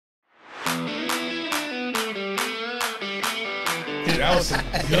That was some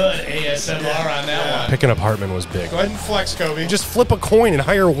good ASMR on that one. Picking up Hartman was big. Go ahead and flex, Kobe. Just flip a coin and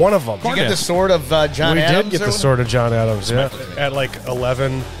hire one of them. Did you get the sword of John we Adams? did get the sword of John Adams, yeah. At like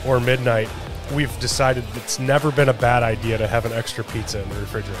 11 or midnight, we've decided it's never been a bad idea to have an extra pizza in the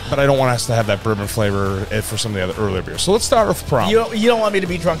refrigerator. But I don't want us to have that bourbon flavor for some of the other earlier beers. So let's start with prom. You don't want me to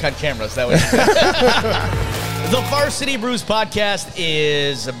be drunk on cameras. That way. The Varsity Brews podcast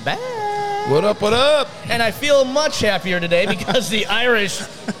is back. What up, what up? And I feel much happier today because the Irish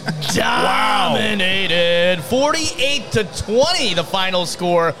dominated 48-20, the final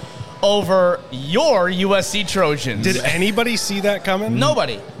score over your USC Trojans. Did anybody see that coming?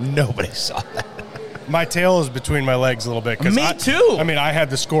 Nobody. Nobody saw that. My tail is between my legs a little bit. Me too. I mean, I had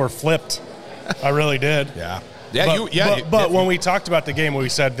the score flipped. I really did. Yeah. But when we talked about the game, we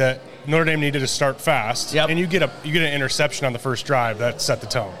said that Notre Dame needed to start fast, and you get an interception on the first drive that set the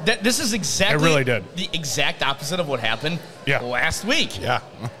tone. This is exactly it really did. The exact opposite of what happened last week. Yeah.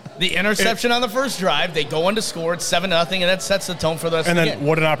 The interception on the first drive, they go on to score, it's 7-0, and that sets the tone for the rest of the game. And then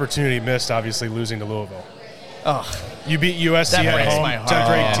what an opportunity missed, obviously, losing to Louisville. Oh, you beat USC at home, 10th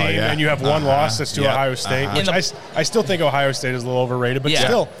ranked team, and you have one loss that's to Ohio State. Which I still think Ohio State is a little overrated, but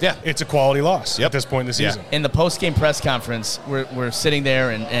still, it's a quality loss at this point in the season. In the post-game press conference, we're sitting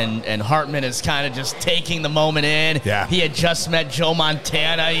there, and Hartman is kind of just taking the moment in. Yeah. He had just met Joe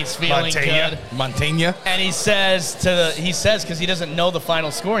Montana. He's feeling good. Montana. And he says, because he doesn't know the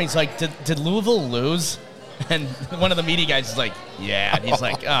final score, he's like, did Louisville lose? And one of the media guys is like, yeah. And he's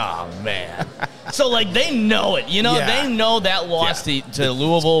like, oh, man. So, like, they know it. You know, they know that loss to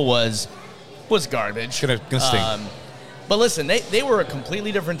Louisville was garbage. Gonna sting. But listen, they were a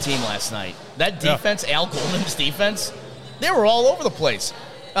completely different team last night. That defense, Al Golden's defense, they were all over the place.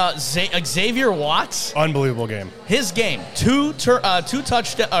 Xavier Watts, unbelievable game. His game, two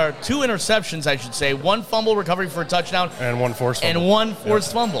interceptions, I should say, one fumble recovery for a touchdown, and one forced fumble.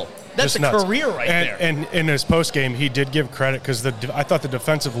 Fumble. That's a career there. And in his post game, he did give credit because I thought the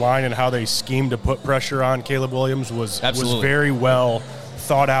defensive line and how they schemed to put pressure on Caleb Williams was very well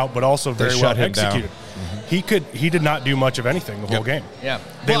thought out, but also very well executed. Mm-hmm. He did not do much of anything the whole game. Yeah,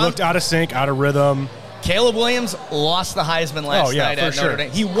 they looked out of sync, out of rhythm. Caleb Williams lost the Heisman last night at Notre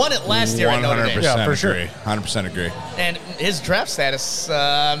Dame. He won it last year at Notre Dame. Yeah, for sure. 100% agree. And his draft status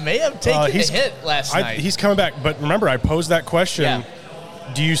may have taken a hit last night. He's coming back, but remember, I posed that question. Yeah.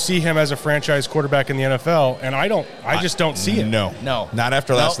 Do you see him as a franchise quarterback in the NFL? And I just don't see it. No. Not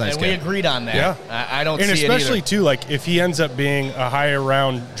after last night's game. We agreed on that. Yeah. I don't see it either. And especially, too, like, if he ends up being a higher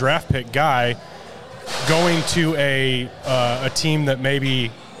round draft pick guy, going to a team that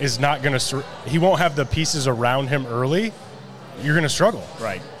maybe is not going to – he won't have the pieces around him early, you're going to struggle.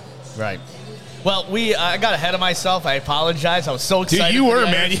 Right. Well, I got ahead of myself. I apologize. I was so excited. Dude, you were,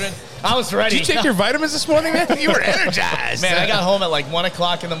 man. I was ready. Did you take your vitamins this morning, man? You were energized. Man, I got home at like 1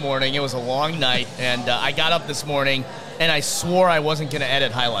 o'clock in the morning. It was a long night, and I got up this morning, and I swore I wasn't going to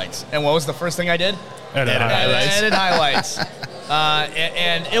edit highlights. And what was the first thing I did? Edit highlights.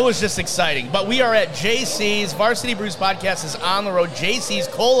 And it was just exciting. But we are at JC's. Varsity Brews Podcast is on the road. JC's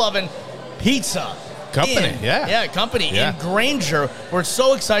Coal Oven Pizza. Company, in Granger. We're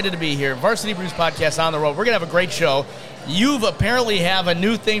so excited to be here. Varsity Brews Podcast on the road. We're going to have a great show. You've apparently have a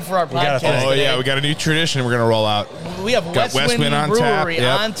new thing for our podcast today. We got a new tradition we're going to roll out. We have Westwind Brewery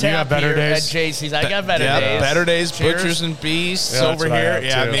on tap here at JC's. I got Better Days. Better Days, Butchers and Beasts over here.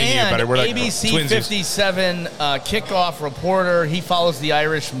 And ABC 57 kickoff reporter. He follows the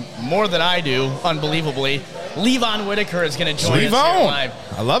Irish more than I do, unbelievably. Levon Whitaker is going to join us here live.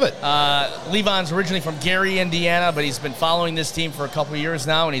 I love it. Levon's originally from Gary, Indiana, but he's been following this team for a couple of years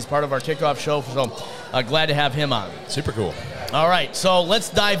now, and he's part of our kickoff show, so glad to have him on. Super cool. All right, so let's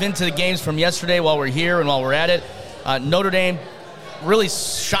dive into the games from yesterday while we're here and while we're at it. Notre Dame really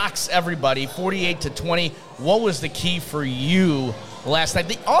shocks everybody, 48-20. What was the key for you last night?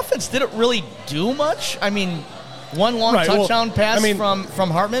 The offense didn't really do much. I mean, one long touchdown pass from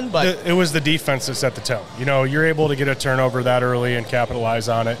Hartman, but it was the defense that set the tone. You know, you're able to get a turnover that early and capitalize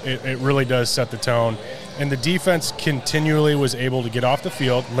on it. It really does set the tone. And the defense continually was able to get off the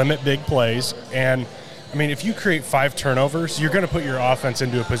field, limit big plays. And, I mean, if you create 5 turnovers, you're going to put your offense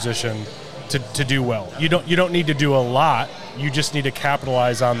into a position to do well. You don't need to do a lot. You just need to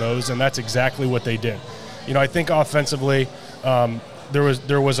capitalize on those, and that's exactly what they did. You know, I think offensively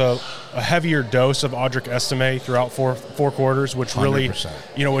there was a heavier dose of Audric Estime throughout four quarters, which really,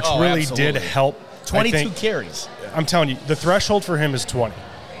 100%. Did help. 22 carries. I'm telling you, the threshold for him is 20.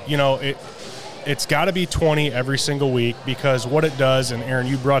 You know, it's got to be 20 every single week, because what it does, and Aaron,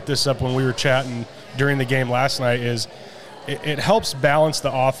 you brought this up when we were chatting during the game last night, is it helps balance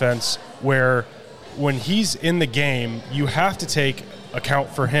the offense where when he's in the game, you have to take account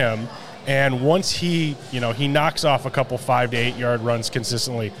for him. And once he knocks off a couple 5 to 8 yard runs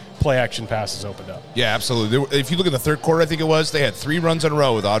consistently, play action passes opened up. Yeah, absolutely. If you look at the third quarter, I think it was, they had 3 runs in a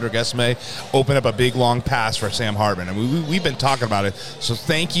row with Audric Esme open up a big long pass for Sam Hartman. And we've been talking about it. So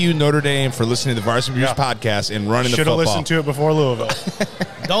thank you, Notre Dame, for listening to the Varsity Brews podcast and running the football. Should have listened to it before Louisville.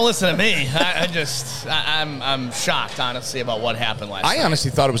 Don't listen to me. I'm shocked, honestly, about what happened last night. I honestly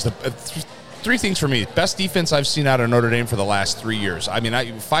thought it was the 3 things for me. Best defense I've seen out of Notre Dame for the last 3 years. I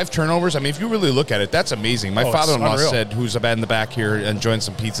mean, 5 turnovers. I mean, if you really look at it, that's amazing. My father-in-law said, who's in the back here enjoying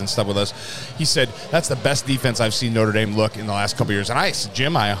some pizza and stuff with us, he said, that's the best defense I've seen Notre Dame look in the last couple of years. And I said,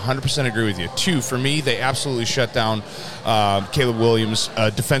 Jim, I 100% agree with you. 2, for me, they absolutely shut down Caleb Williams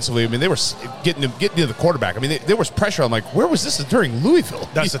defensively. I mean, they were getting to the quarterback. I mean, there was pressure. I'm like, where was this during Louisville?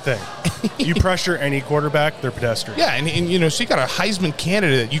 That's the thing. You pressure any quarterback, they're pedestrian. Yeah, and so you got a Heisman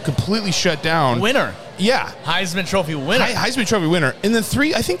candidate that you completely shut down. Winner. Yeah. Heisman Trophy winner. Heisman Trophy winner. And then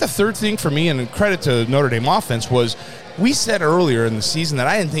 3, I think the third thing for me, and credit to Notre Dame offense, was we said earlier in the season that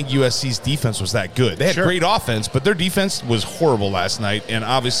I didn't think USC's defense was that good. They had great offense, but their defense was horrible last night, and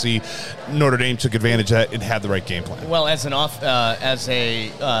obviously Notre Dame took advantage of that and had the right game plan. Well, as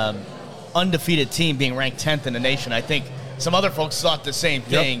a undefeated team being ranked 10th in the nation, I think some other folks thought the same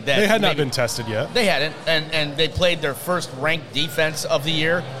thing. Yep. That they had not been tested yet. They hadn't, and they played their first ranked defense of the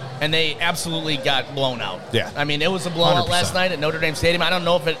year, and they absolutely got blown out. Yeah. I mean, it was a blowout 100%. last night at Notre Dame Stadium. I don't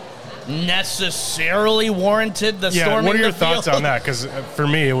know if it necessarily warranted the storming. What are your the field. thoughts on that? Because for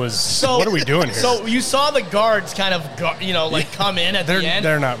me, it was, what are we doing here? So you saw the guards kind of, come in at the end.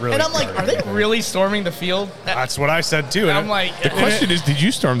 They're not really. And I'm like, are they really storming the field? That's what I said, too. And I'm like. The question is, did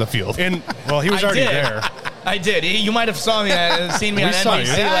you storm the field? Well, he was already there. I did. You might have seen me on NBC last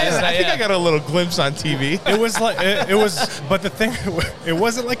night. I think I got a little glimpse on TV. It was, but the thing, it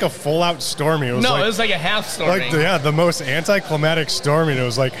wasn't like a full-out storming. It was like a half storming. The most anticlimactic storming. It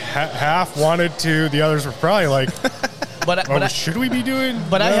was like half wanted to, the others were probably like, should we be doing?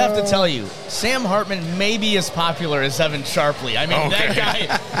 But no. I have to tell you, Sam Hartman may be as popular as Evan Sharpley. I mean,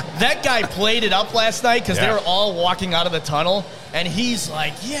 that guy played it up last night because they were all walking out of the tunnel, and he's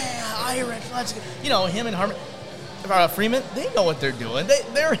like, yeah, Irish, let's go. Him and Hartman. Freeman, they know what they're doing.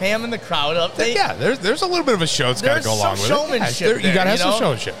 They're hamming the crowd up. There's a little bit of a show that's got to go along with it. There's some showmanship. You got to have some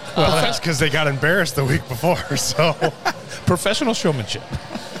showmanship. Well, that's because they got embarrassed the week before, so. Professional showmanship.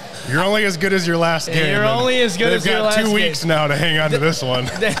 You're only as good as your last game. You're only as good as your last game. They've got 2 weeks now to hang on to this one.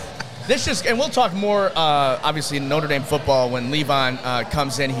 And we'll talk more, obviously, Notre Dame football when Levon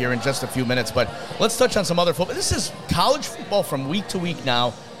comes in here in just a few minutes. But let's touch on some other football. This is college football from week to week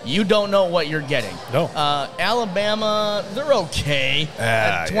now. You don't know what you're getting. No. Alabama, they're okay.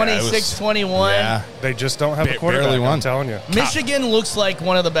 26-21. Yeah. They just don't have a quarterback, I'm telling you. Michigan looks like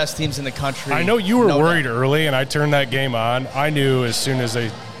one of the best teams in the country. I know you were worried early, and I turned that game on. I knew as soon as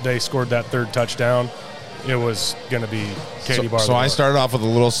they scored that 3rd touchdown, it was going to be Katie Barlow. So I started off with a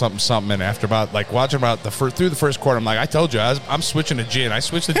little something, and after watching through the first quarter, I'm like, I told you, I'm switching to gin. I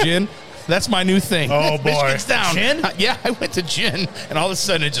switched to gin. That's my new thing. Oh, boy. Michigan's down. Gin? Yeah, I went to gin, and all of a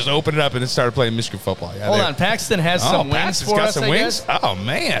sudden it just opened it up and it started playing Michigan football. Yeah, Hold on. Paxton has some wings for us, some I wings? guess. Oh,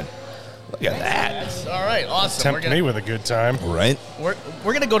 man. Look at that. All right, awesome. Tempt me with a good time. Right. We're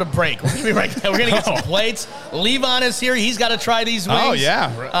going to go to break. We're going to be right there. We're going to get some plates. Levon is here. He's got to try these wings. Oh,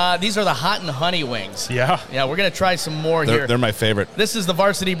 yeah. These are the hot and honey wings. Yeah. Yeah, we're going to try some more here. They're my favorite. This is the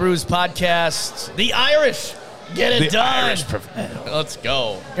Varsity Brews podcast. The Irish. Get it done. Let's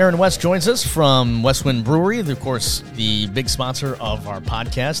go. Aaron West joins us from Westwind Brewery, of course, the big sponsor of our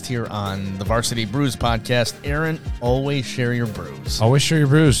podcast here on the Varsity Brews podcast. Aaron, always share your brews. Always share your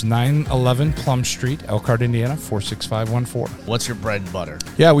brews. 911 Plum Street, Elkhart, Indiana, 46514. What's your bread and butter?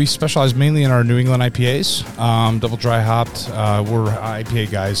 Yeah, we specialize mainly in our New England IPAs, double dry hopped. We're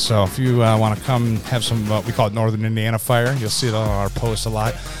IPA guys, so if you want to come have some, we call it Northern Indiana Fire. You'll see it on our posts a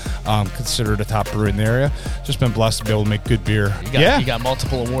lot. Considered a top brewery in the area. Just been blessed to be able to make good beer. You got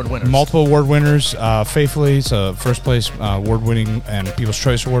multiple award winners. Multiple award winners. Faithfully, it's a first place award-winning and People's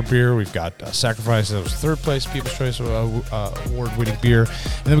Choice Award beer. We've got Sacrifice, that was 3rd place People's Choice award-winning beer.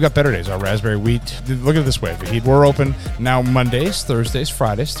 And then we've got Better Days, our raspberry wheat. Look at it this way. We're open now Mondays, Thursdays,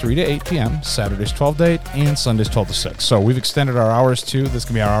 Fridays, 3 to 8 p.m., Saturdays, 12 to 8, and Sundays, 12 to 6. So we've extended our hours, too. This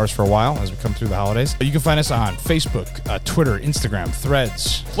can be our hours for a while as we come through the holidays. You can find us on Facebook, Twitter, Instagram,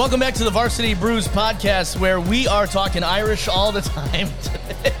 Threads. Welcome back to the Varsity Brews podcast, where we are talking Irish all the time.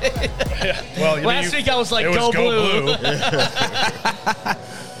 Well, last week I was like, go blue.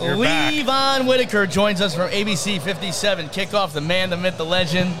 Levon Whitaker joins us from ABC 57. Kickoff, the man, the myth, the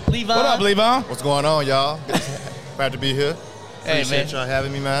legend. Levon. What up, Levon? What's going on, y'all? Glad to be here. Appreciate y'all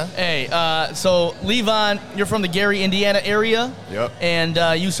having me, man. Hey, so Levon, you're from the Gary, Indiana area. Yep.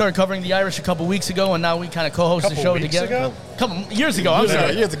 And you started covering the Irish a couple weeks ago, and now we kind of co-host the show together. A couple years ago. I'm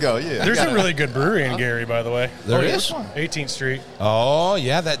sorry. Years ago, yeah. There's a really good brewery in Gary, by the way. There is? 18th Street. Oh,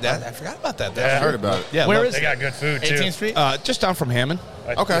 yeah, that I forgot about that. I heard about it. Yeah, Where is They got good food, too. 18th Street? just down from Hammond.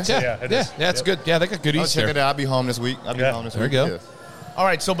 Okay. Yeah, It's good. Yeah, they got good I'll eats check there. it out. I'll be home this week. There you go. Yeah. All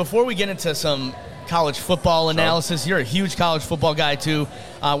right, so before we get into some college football analysis, you're a huge college football guy, too.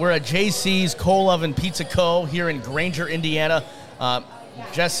 We're at JC's Coal Oven Pizza Co. here in Granger, Indiana.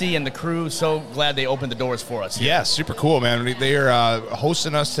 Jesse and the crew, so glad they opened the doors for us. Yeah, super cool, man. They are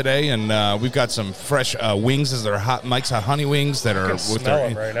hosting us today, and we've got some fresh wings. As their Mike's Hot Honey Wings that are with smell their.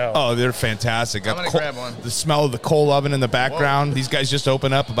 them right now. Oh, they're fantastic. I'm gonna grab one. The smell of the coal oven in the background. These guys just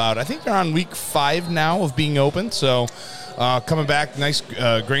opened up I think they're on week 5 now of being open. So coming back, nice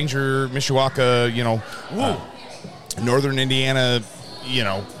Granger, Mishawaka, Northern Indiana,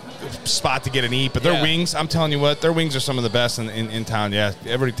 spot to get and eat. But their wings, I'm telling you what, their wings are some of the best in town. Yeah,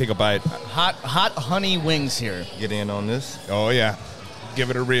 everybody take a bite. Hot honey wings here. Get in on this. Oh, yeah.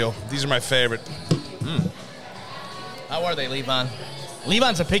 Give it a reel. These are my favorite. How are they, Levon?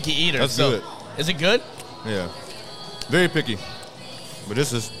 Levon's a picky eater. That's so good. Is it good? Yeah. Very picky. But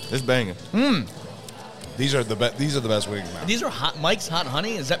it's banging. These are the best wings, man. These are Mike's Hot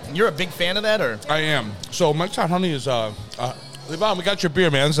Honey? You're a big fan of that, or? I am. So Mike's Hot Honey is Levon, we got your beer,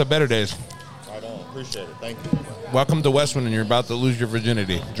 man. This is a better days. I don't appreciate it. Thank you. Welcome to Westwind, and you're about to lose your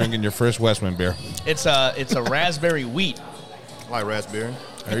virginity drinking your first Westwind beer. It's a raspberry wheat. I like raspberry.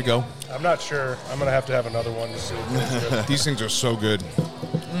 There you go. I'm not sure. I'm going to have another one to see. These things are so good.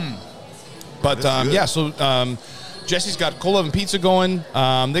 But, good. so Jesse's got Coal Oven Pizza going.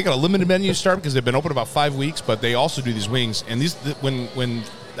 They got a limited menu start because they've been open about 5 weeks, but they also do these wings. And these when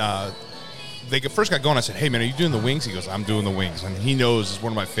they first got going, I said, hey, man, are you doing the wings? He goes, I'm doing the wings. And he knows it's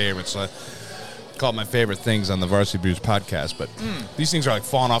one of my favorites. So I call it my favorite things on the Varsity Brews podcast. But these things are like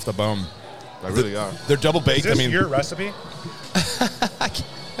falling off the bone. They really are. They're double baked. Is this your recipe? I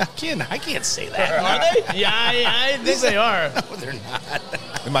can't say that. Are they? Yeah, I think they are. No, they're not.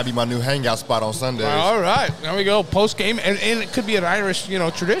 It might be my new hangout spot on Sundays. All right, there we go. Post game, and it could be an Irish,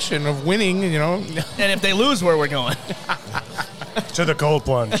 tradition of winning. And if they lose, where we're going? To the cold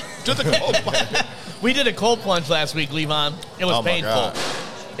plunge. To the cold plunge. We did a cold plunge last week, Levon. It was painful. God.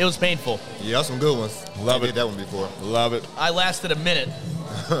 It was painful. Yeah, some good ones. Love I it. did that one before. Love it. I lasted a minute.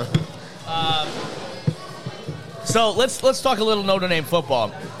 So let's talk a little Notre Dame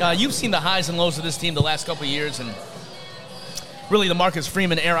football. You've seen the highs and lows of this team the last couple of years, and really the Marcus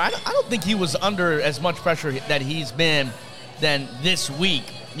Freeman era. I don't think he was under as much pressure that he's been than this week.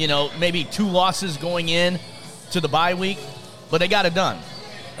 Maybe 2 losses going in to the bye week, but they got it done.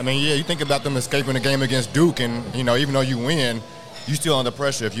 I mean, yeah, you think about them escaping the game against Duke, and, even though you win, you still under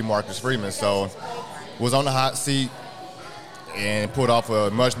pressure if you Marcus Freeman. So was on the hot seat and put off a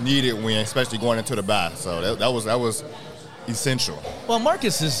much-needed win, especially going into the bye. So that was essential. Well,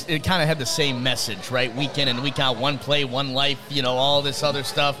 Marcus kind of had the same message, right? Week in and week out, one play, one life, all this other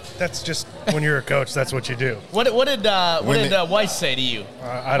stuff. That's just when you're a coach. That's what you do. What did Weiss say to you?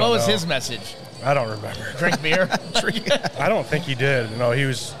 I don't know. What was his message? I don't remember. Drink beer. I don't think he did. No, he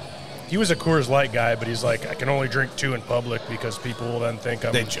was a Coors Light guy, but he's like, I can only drink 2 in public because people will then think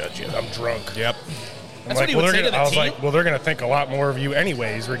They judge you. I'm drunk. Yep. That's what he would say to the I was team? like, well, they're going to think a lot more of you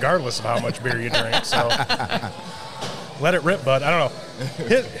anyways, regardless of how much beer you drink. So let it rip, bud. I don't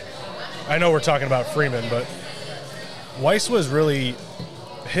know. I know we're talking about Freeman, but Weiss was really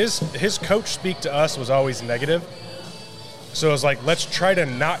his coach speak to us was always negative. So it was like, let's try to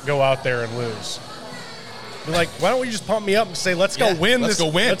not go out there and lose. Be like, why don't we just pump me up and say, let's go win let's this.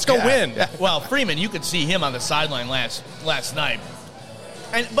 Go win. Let's go win. Yeah. Well, Freeman, you could see him on the sideline last night.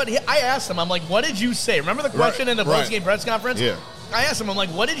 But I asked him, I'm like, what did you say? Remember the question in the post-game press conference? Yeah. I asked him, I'm like,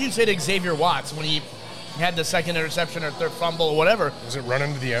 what did you say to Xavier Watts when he had the second interception or third fumble or whatever? Was it run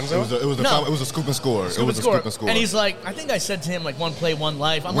into the end zone? It was a scoop and score. Scoop and score. And he's like, I think I said to him, like, one play, one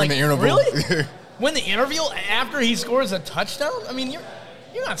life. I'm Win like, the interval. Really? Win the interview after he scores a touchdown? I mean,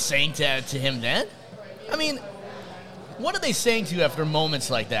 you're not saying that to him then. I mean, what are they saying to you after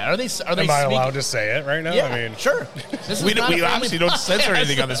moments like that? Are they Am I allowed to say it right now? Yeah, I mean, sure. We obviously don't censor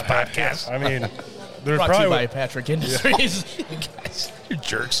anything on this podcast. I mean, there's Brought to you probably by Patrick Industries. You guys, you're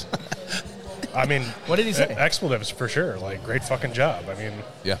jerks. I mean, What did he say? Expletives for sure. Like, great fucking job. I mean,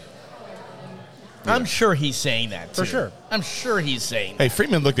 Yeah. I'm sure he's saying that, too. For sure. I'm sure he's saying that. Hey,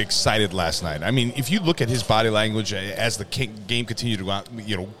 Freeman looked excited last night. I mean, if you look at his body language as the game continued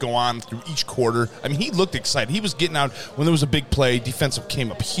to go on through each quarter, I mean, he looked excited. He was getting out when there was a big play. Defensive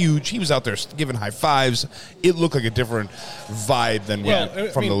came up huge. He was out there giving high fives. It looked like a different vibe than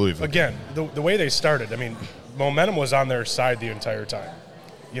from the Louisville. Again, the way they started, I mean, momentum was on their side the entire time.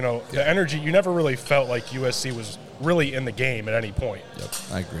 The energy, you never really felt like USC was really in the game at any point. Yep,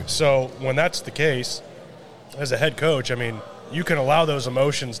 I agree. So when that's the case, as a head coach, I mean, you can allow those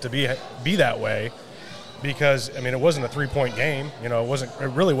emotions to be that way because, I mean, it wasn't a 3-point game.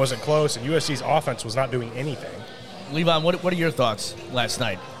 It really wasn't close, and USC's offense was not doing anything. Levon, what are your thoughts last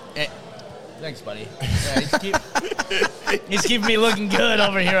night? Thanks, buddy. Yeah, he's keeping me looking good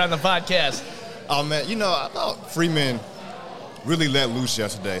over here on the podcast. Oh, man, I thought Freeman really let loose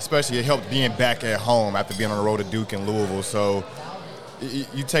yesterday, especially it helped being back at home after being on the road to Duke and Louisville. So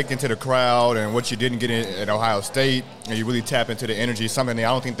you take into the crowd and what you didn't get at Ohio State, and you really tap into the energy, something that I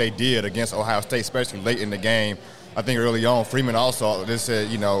don't think they did against Ohio State, especially late in the game. I think early on, Freeman also just said,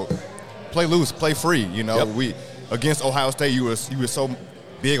 play loose, play free. We against Ohio State, you were so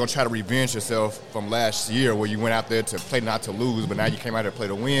big on trying to revenge yourself from last year where you went out there to play not to lose, but now you came out there to play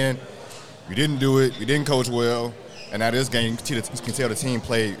to win. You didn't do it. You didn't coach well. And now this game, you can tell the team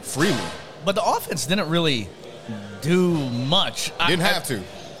played freely. But the offense didn't really do much. Didn't have to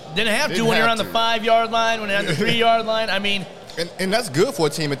when you're on the 5-yard line, when you're on the 3-yard line. I mean. And that's good for a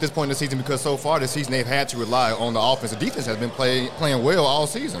team at this point in the season because so far this season they've had to rely on the offense. The defense has been playing well all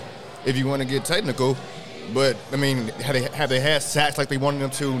season, if you want to get technical. But, I mean, have they had sacks like they wanted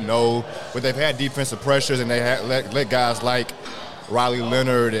them to? No. But they've had defensive pressures, and they had let guys like Riley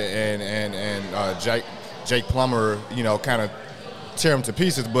Leonard and Jake Plummer, kind of tear them to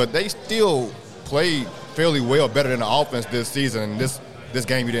pieces. But they still played fairly well, better than the offense this season. And this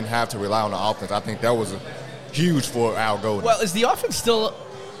game, you didn't have to rely on the offense. I think that was huge for Al Golden. Well, is the offense still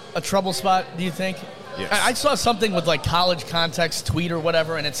a trouble spot, do you think? Yes. I saw something with, like, College Context tweet or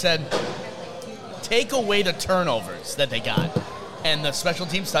whatever, and it said, take away the turnovers that they got and the special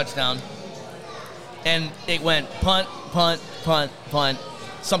teams touchdown, and it went punt, punt, punt, punt,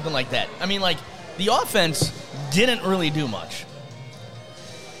 something like that. I mean, like, the offense didn't really do much.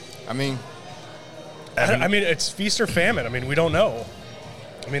 I mean, it's feast or famine. I mean, we don't know.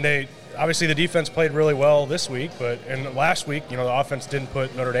 I mean, obviously the defense played really well this week, and last week, the offense didn't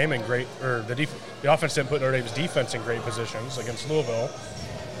put Notre Dame in great, or the offense didn't put Notre Dame's defense in great positions against Louisville.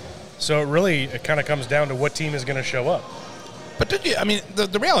 So it kind of comes down to what team is going to show up. But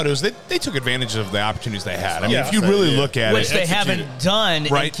the reality is they took advantage of the opportunities they had. I mean, if you really look at which they haven't done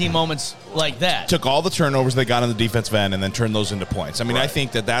in key moments like that. Took all the turnovers they got on the defensive end and then turned those into points. I mean, I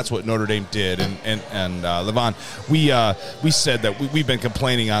think that's what Notre Dame did. And Levon, we said that we've been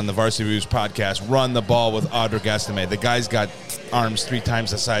complaining on the Varsity Reviews podcast, run the ball with Audric Estime. The guy's got arms 3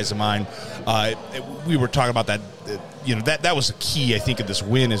 times the size of mine. We were talking about that. That was the key, I think, of this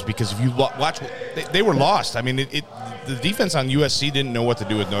win is because if you watch, they were lost. I mean, the defense on USC didn't know what to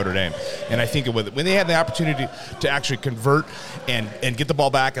do with Notre Dame, and I think when they had the opportunity to actually convert and get the ball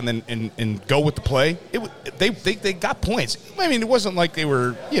back and then and go with the play, they got points. I mean, it wasn't like they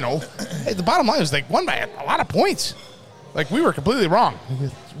were, the bottom line was they won by a lot of points. Like, we were completely wrong.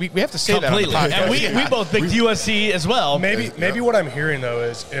 We have to say completely. That on the podcast. And we both picked USC as well. Maybe what I'm hearing, though,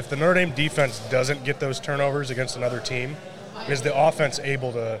 is if the Notre Dame defense doesn't get those turnovers against another team, is the offense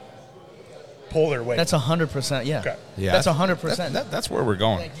able to pull their weight? That's 100%, yeah. Okay. Yeah. That's 100%. That's where we're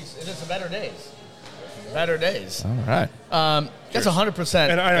going. It's better days. Better days. All right. That's 100%.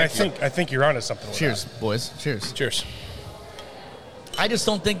 And I think you're onto something with Cheers, that. boys. Cheers. Cheers. I just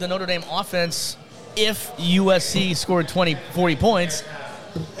don't think the Notre Dame offense, if USC scored 40 points,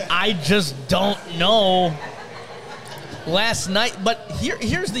 I just don't know last night. But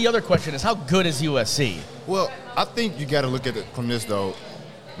here's the other question is, how good is USC? Well, I think you got to look at it from this, though.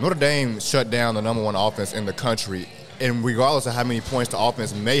 Notre Dame shut down the number 1 offense in the country, and regardless of how many points the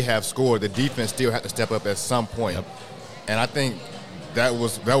offense may have scored, the defense still had to step up at some point. Yep. And I think that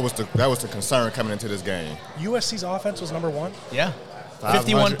was the concern coming into this game. USC's offense was number 1? Yeah.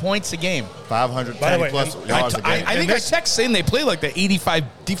 51 points a game. 500 plus yards a game. I think I text saying they play like the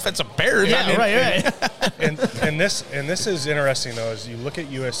 85 defensive Bears. Yeah, right. and this is interesting, though, as you look at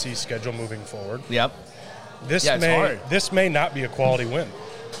USC's schedule moving forward. Yep. This may not be a quality win.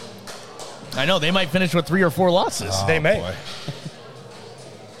 I know. They might finish with 3 or 4 losses. They may. Boy.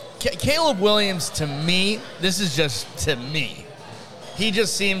 Caleb Williams, to me, this is just to me. He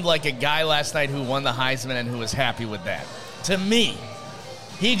just seemed like a guy last night who won the Heisman and who was happy with that. To me.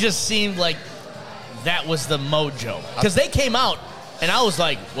 He just seemed like that was the mojo. Because they came out, and I was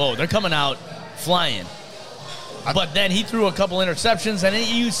like, whoa, they're coming out flying. But then he threw a couple interceptions, and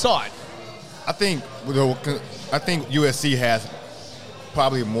you saw it. I think USC has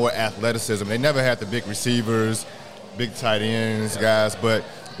probably more athleticism. They never had the big receivers, big tight ends, guys. But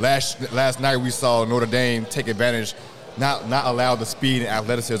last night we saw Notre Dame take advantage, not allow the speed and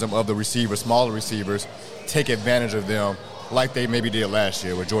athleticism of the receivers, smaller receivers, take advantage of them like they maybe did last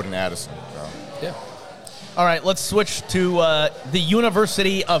year with Jordan Addison. Yeah. All right, let's switch to the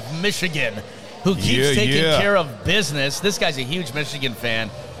University of Michigan, who keeps taking care of business. This guy's a huge Michigan fan.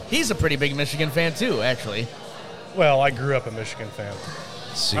 He's a pretty big Michigan fan, too, actually. Well, I grew up a Michigan fan.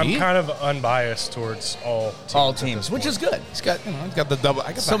 See? I'm kind of unbiased towards all teams, which is good. He's got the double.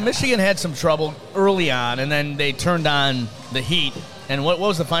 So Michigan had some trouble early on, and then they turned on the heat. And what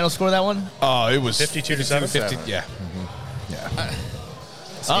was the final score of that one? Oh, it was 52-7. 50, yeah. Mm-hmm. Yeah.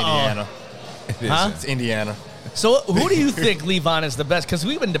 It's Indiana. It's Indiana. So who do you think, Levon, is the best? Because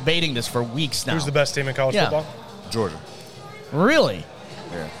we've been debating this for weeks now. Who's the best team in college football? Georgia. Really?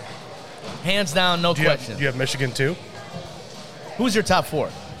 Yeah. Hands down, no question. Do you have Michigan too? Who's your top four?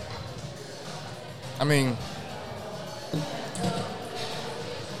 I mean,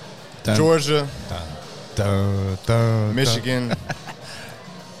 Georgia, Michigan,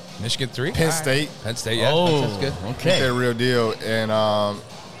 Michigan 3, Penn State. Penn State, yeah. Oh, That's good. Okay. They're real deal. And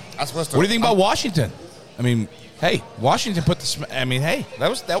what do you think about Washington? I mean, hey, Washington put the. I mean, hey, that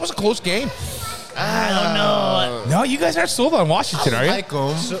was a close game. I don't know. No, you guys aren't sold on Washington, are you? like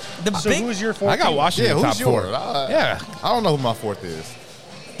them. So who's your fourth? I got team? Washington Yeah, top who's four. yours? Yeah. I don't know who my fourth is.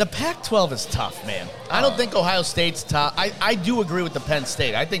 The Pac-12 is tough, man. I don't think Ohio State's top. I do agree with the Penn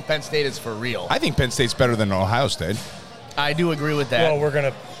State. I think Penn State is for real. I think Penn State's better than Ohio State. I do agree with that. Well, we're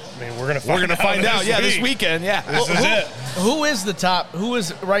gonna find out. Yeah, this weekend. Yeah, This is it. Who is the top? Who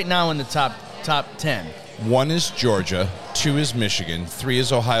is right now in the top 10? 1 is Georgia, 2 is Michigan, 3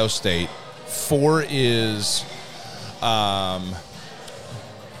 is Ohio State, 4 is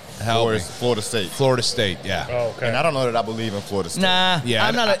Florida State. Florida State, yeah. Oh, okay. And I don't know that I believe in Florida State. Nah, Yeah,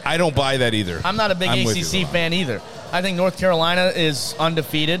 I don't buy that either. I'm not a big I'm with you, ACC Levon. fan either. I think North Carolina is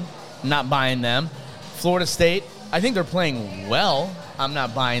undefeated. Not buying them. Florida State, I think they're playing well. I'm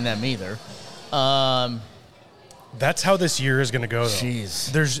not buying them either. That's how this year is going to go, though.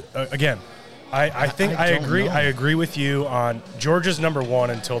 Jeez. There's again, I think I don't agree. know. I agree with you on Georgia's number one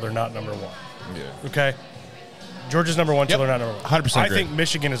until they're not number one. Yeah. Okay. Georgia's number one until Yep. they're not number one. 100% I agree. think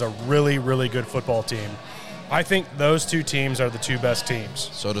Michigan is a really, really good football team. I think those two teams are the two best teams.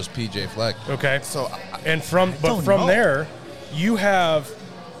 So does PJ Fleck. Okay. So And from don't know. there, you have.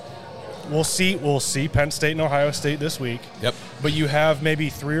 We'll see Penn State and Ohio State this week. Yep. But you have maybe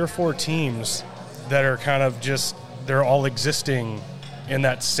 3 or 4 teams that are kind of just they're all existing in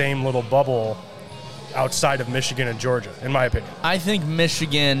that same little bubble outside of Michigan and Georgia, in my opinion. I think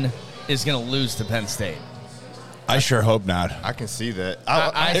Michigan is going to lose to Penn State. I sure hope not. I can see that.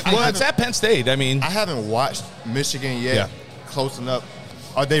 Well, it's at Penn State. I mean, I haven't watched Michigan yet close enough.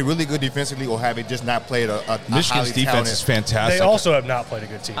 Are they really good defensively, or have they just not played a Michigan's highly defense talented? is fantastic. They also have not played a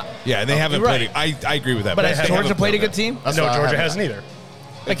good team. yeah, they haven't You're played right. it. I agree with that. But they has haven't Georgia played a played good that. team? That's No, why I Georgia haven't- hasn't either.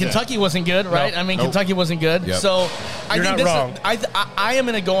 Like Kentucky wasn't good, right? I mean, Kentucky wasn't good. Yep. So I You're think not wrong. I am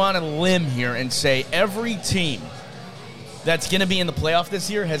going to go on a limb here and say every team that's going to be in the playoff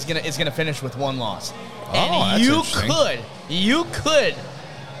this year is going to finish with 1 loss. Oh, And that's interesting. you could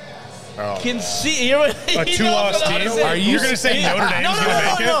concede A 2-loss team? You're going to say Notre Dame's No, going to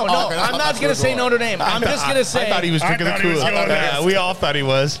make it? no. Okay, I'm not going to say Notre Dame. I'm just going to say. I thought he was drinking the thought he was Kool-Aid. going there. We all thought he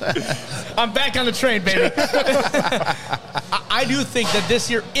was. I'm back on the train, baby. I do think that this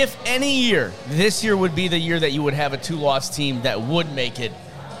year, if any year, this year would be the year that you would have a 2-loss team that would make it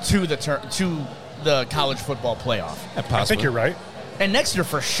to the college football playoff. I think you're right. And next year,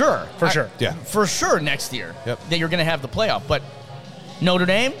 for sure. Yeah. For sure next year Yep. that you're going to have the playoff. But Notre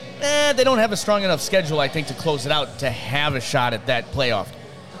Dame, they don't have a strong enough schedule, I think, to close it out to have a shot at that playoff.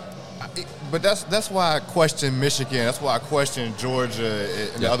 But that's why I question Michigan. That's why I question Georgia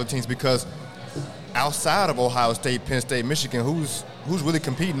and the other teams, because outside of Ohio State, Penn State, Michigan, who's really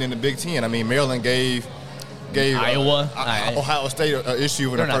competing in the Big Ten? I mean, Maryland gave Iowa. Ohio State an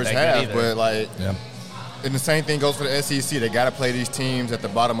issue in They're the not first that half, good either. but like, Yeah. and the same thing goes for the SEC. They got to play these teams at the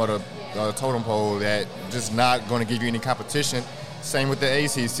bottom of the totem pole that just not going to give you any competition. Same with the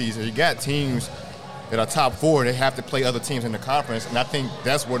ACC. So you got teams that are top 4. They have to play other teams in the conference, and I think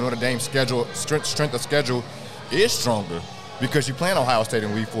that's where Notre Dame's strength of schedule is stronger, because you playing Ohio State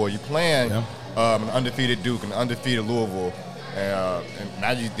in Week 4. You playing an undefeated Duke, an undefeated Louisville, and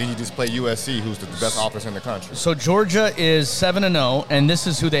now then you just play USC, who's the best offense in the country. So Georgia is 7-0, and this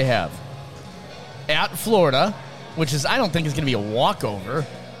is who they have. At Florida, which is I don't think is going to be a walkover.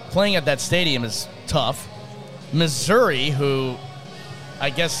 playing at that stadium is tough. Missouri, who I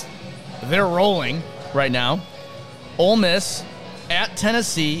guess they're rolling right now. Ole Miss, at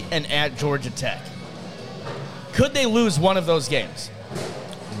Tennessee, and at Georgia Tech. Could they lose one of those games?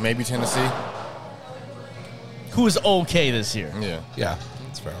 Maybe Tennessee. Who is okay this year? Yeah,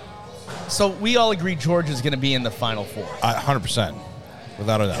 that's fair. So we all agree Georgia's going to be in the Final Four. 100%,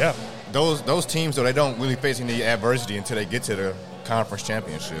 without a doubt. Yeah. Those teams, though, they don't really face any adversity until they get to the conference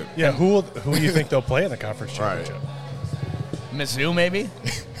championship. Yeah, who do you think they'll play in the conference championship? Mizzou, maybe?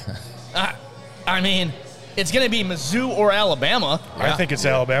 I mean, it's going to be Mizzou or Alabama. I think it's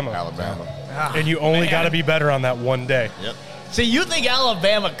Alabama. And you only got to be better on that one day. Yep. So you think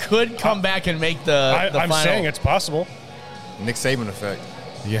Alabama could come back and make the I'm final? saying it's possible. Nick Saban effect.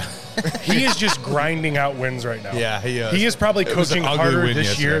 Yeah. He is just grinding out wins right now. Yeah, he is. He is probably It was an coaching ugly harder win this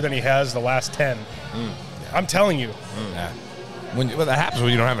yesterday. year than he has the last 10. I'm telling you. Yeah. Well, that happens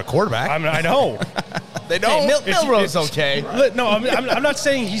when you don't have a quarterback. I know. They don't. Hey, Milrose's okay. No, I'm not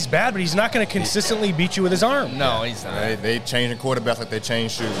saying he's bad, but he's not going to consistently beat you with his arm. No, he's not. They change the quarterbacks like they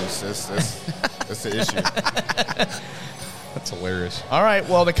change shoes. That's the issue. That's hilarious. All right,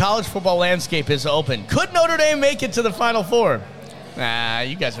 well, the college football landscape is open. Could Notre Dame make it to the Final Four? Nah,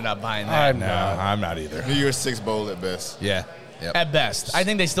 you guys are not buying that. I'm not either. New Year's Six bowl at best. Yeah. Yep. At best. I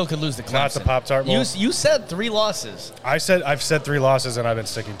think they still could lose to Clemson. Not the Pop-Tart Bowl. You said 3 losses. I've said 3 losses, and I've been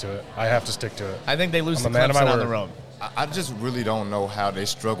sticking to it. I have to stick to it. I think they lose to I'm a man of Clemson my on the word. road. I just really don't know how they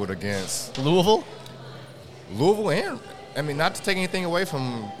struggled against Louisville? and not to take anything away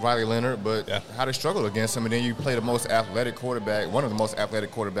from Riley Leonard, but how they struggled against him. And then you play the most athletic quarterback, one of the most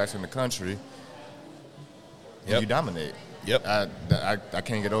athletic quarterbacks in the country, and you dominate. Yep. I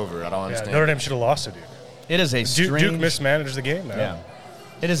can't get over it. I don't understand. Notre Dame should have lost to Duke. It is a strange... Duke mismanaged the game now. Yeah.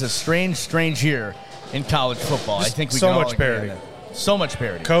 It is a strange year in college football. I think we so can all much agree on parity. that. So much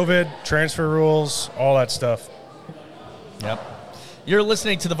parity. COVID, transfer rules, all that stuff. Yep. You're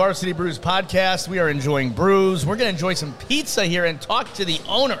listening to the Varsity Brews podcast. We are enjoying brews. We're going to enjoy some pizza here and talk to the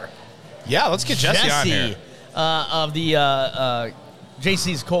owner. Yeah, let's get Jesse on here. Of the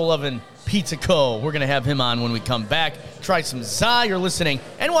JC's Coal Oven Pizza Co. We're going to have him on when we come back. Try some za. You're listening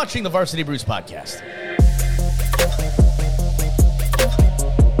and watching the Varsity Brews podcast.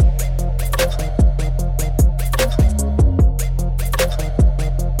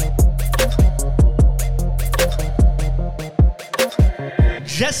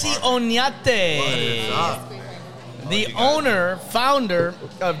 Jesse Oñate, the owner, founder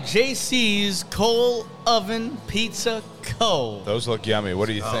of JC's Coal Oven Pizza Co. Those look yummy. What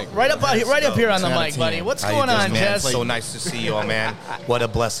do you think? Right up here on the mic, buddy. What's going on, Jess? So nice to see you all, man. What a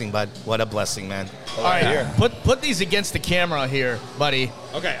blessing, bud. What a blessing, man. All right, put these against the camera here, buddy.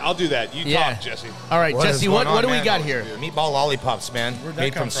 Okay, I'll do that. You Yeah. talk, Jesse. All right, What Jesse, is what going on, do we man? got here? Meatball lollipops, man. Where'd that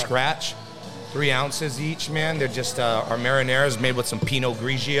Made come from from? scratch. 3 ounces each, man. They're just our marinaras made with some Pinot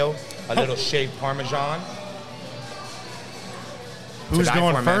Grigio, a little shaved Parmesan. Who's die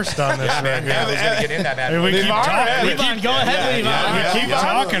going for, man. first on this right Yeah, here? who's gonna get in that bad Hey, we boy? keep talking. Levon, go ahead, Levon. We keep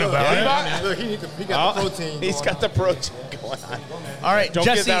talking about it. Look, he got the protein. He's got the protein going on. All right, Don't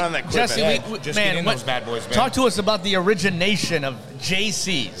Jesse. get down on that Jesse, equipment. Just get in those bad boys, man. Talk to us about the origination of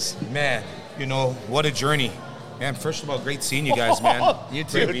JC's. Man, you know, what a journey. Man, first of all, great seeing you guys, man. You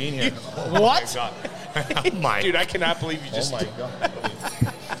too. Great being here. What? Oh my Dude, I cannot believe you just. Oh my God.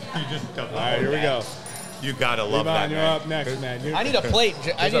 All right, here we go. You gotta love that, You're man. up next, man. I need a plate.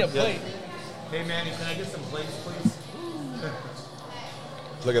 I need a plate. Hey, Manny, can I get some plates, please?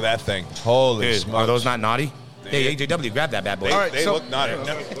 Look at that thing. Holy Dude, smokes. are those not naughty? Hey, AJW, grab that bad boy. All right, They so look naughty.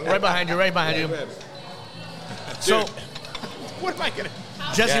 right behind you. So, What am I going to...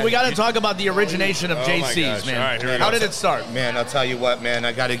 Jesse, Yeah, we got to talk about the origination of my JC's, gosh. man. All right, here we How go. did it start? Man, I'll tell you what, man.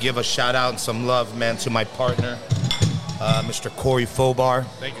 I got to give a shout out and some love, man, to my partner, Mr. Corey Fobar.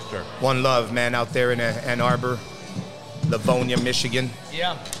 Thank you, sir. One love, man, out there in Ann Arbor, Livonia, Michigan.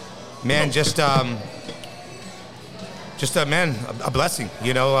 Yeah. Man, just man, a blessing.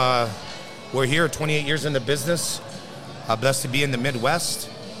 You know, we're here 28 years in the business. Blessed to be in the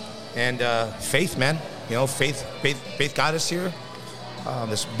Midwest. And faith, man. You know, faith got us here.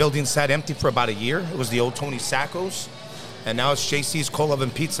 This building sat empty for about a year. It was the old Tony Sacco's. And now it's JC's Coal Oven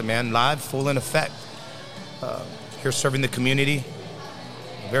Pizza, man, live, full in effect. Here serving the community.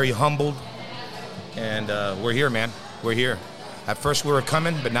 Very humbled. And we're here, man. We're here. At first we were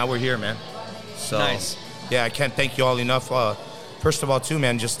coming, but now we're here, man. So, Nice. Yeah, I can't thank you all enough. First of all, too,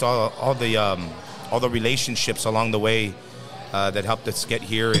 man, just all the relationships along the way that helped us get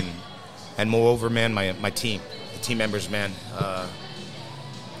here. And moreover, man, my team, the team members, man.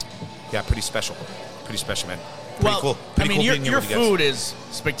 Yeah, pretty special. Pretty special, man. pretty cool. Pretty cool being your able to get- food is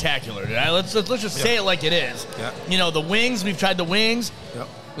spectacular. Let's just say it like it is. Yeah. You know, the wings. We've tried the wings. Yep.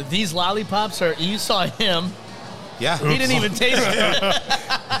 With these lollipops, you saw him. Yeah. He didn't even taste it.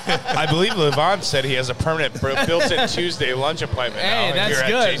 I believe Levon said he has a permanent built-in Tuesday lunch appointment Hey, now. that's here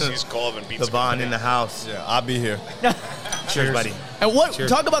good. At JC's Colvin Pizza Levon Company. in the house. Yeah, I'll be here. Cheers, buddy. And what?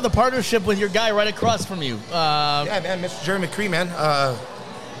 Cheers. Talk about the partnership with your guy right across from you. Yeah, man, Mr. Jerry McCree, man.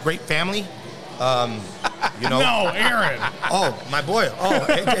 Great family. You know. No, Aaron. Oh, my boy. Oh,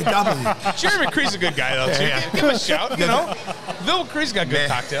 AJW. Jerry McCree's a good guy, though, too. Yeah. Give him a shout, you know. Bill McCree's got good Man.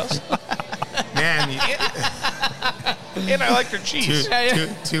 cocktails. Man, And I like their cheese.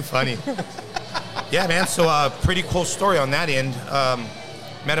 too funny. Yeah, man. So, pretty cool story on that end.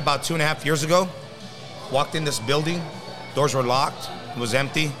 Met about 2.5 years ago. Walked in this building. Doors were locked. It was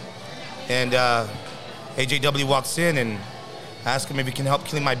empty. And AJW walks in and asks him if he can help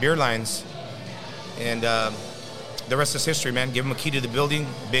clean my beer lines. And the rest is history, man. Give him a key to the building,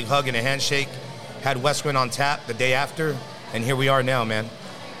 big hug and a handshake. Had Westwind on tap the day after, and here we are now, man.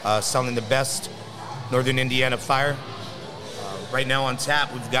 Selling the best Northern Indiana fire. Right now on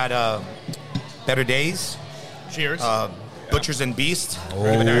tap, we've got Better Days. Cheers. Butchers and Beast. Oh,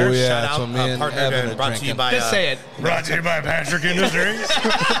 Right there. yeah, Shout that's out, what me and partnered Evan and are brought to you drinking. by... Just say it. Brought to you by Patrick Industries.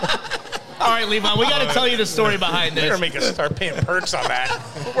 All right, Levon, we got to tell you the story behind They're this. going to make us start paying perks on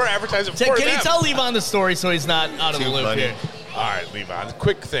that. We're advertising for Can them. you tell Levon the story so he's not out of the Too loop funny. here? All right, Levon.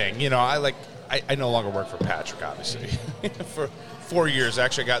 Quick thing. You know, I no longer work for Patrick, obviously. For 4 years,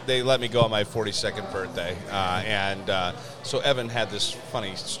 actually, they let me go on my 42nd birthday. So Evan had this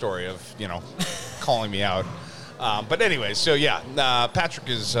funny story of, calling me out. But anyway, so yeah, Patrick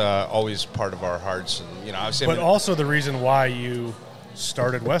is always part of our hearts. And, obviously, But also the reason why you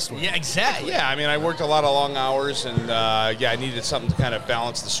started Westwood. Yeah, exactly. yeah, I mean, I worked a lot of long hours, and I needed something to kind of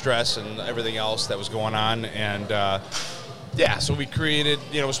balance the stress and everything else that was going on, and so we created.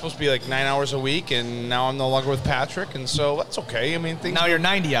 It was supposed to be like 9 hours a week, and now I'm no longer with Patrick, and so that's okay. I mean, things. Now you're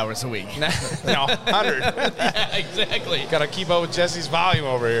 90 hours a week. No, 100. Yeah, exactly. Got to keep up with Jesse's volume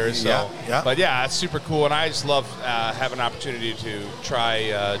over here. So, Yeah. But yeah, it's super cool, and I just love having an opportunity to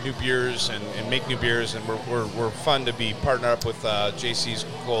try new beers and make new beers, and we're fun to be partnered up with JC's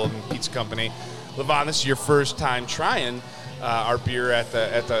Golden Pizza Company. Levon, this is your first time trying our beer at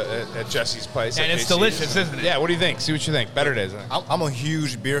Jesse's place, And at it's JC's. delicious, isn't it? Yeah. What do you think? See what you think. Better Days. I'm a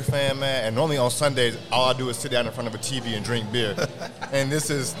huge beer fan, man, and normally on Sundays, all I do is sit down in front of a TV and drink beer. And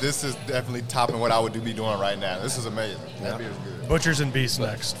this is definitely topping what I would be doing right now. This is amazing. That beer is good. Butchers and Beasts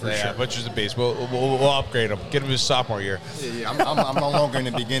next, for Yeah, sure. Butcher's the Beast. We'll upgrade him. Get him his sophomore year. Yeah, I'm no longer in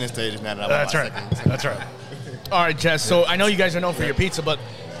the beginning stages now that I'm That's on my right. second. That's right. All right, Jess. So I know you guys are known for your pizza, but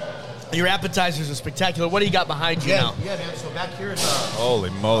your appetizers are spectacular. What do you got behind you now? Yeah, man. So back here is Holy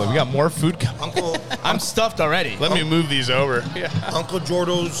moly, we got more food coming. Uncle I'm stuffed already. Let me move these over. Yeah. Uncle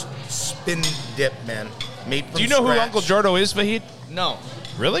Jordo's spin dip, man. Made from Do you know who scratch. Uncle Jordo is, Fahid? No.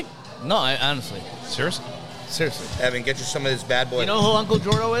 Really? No, honestly. Seriously? Seriously. Evan, get you some of this bad boy. You know who Uncle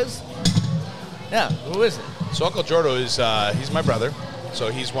Jordo is? Yeah, who is it? So Uncle Jordo is he's my brother. So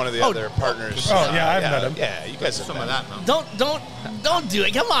he's one of the other partners. Oh, yeah, I've met him. Yeah, you guys have some met of him. that, man. Don't do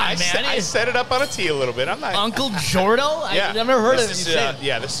it. Come on, man. I set it up on a tee a little bit. I'm not. Uncle Jordo? Yeah. I've never heard of this him. is,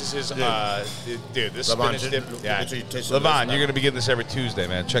 Yeah, this is his. Dude, this Levon, spinach dip. just- Yeah. just taste some of this, Levon, man. you're going to be getting this every Tuesday,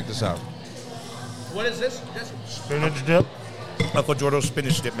 man. Check this out. What is this? Spinach dip. Uncle Jordo's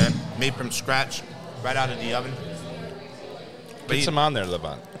spinach dip, man. Made from scratch, right out of the oven. Get some on there,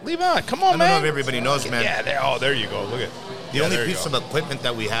 Levon. Levon, come I on, don't know man. if everybody knows, man. Yeah, there. Oh, there you go. Look at. The yeah, only there you piece go. of equipment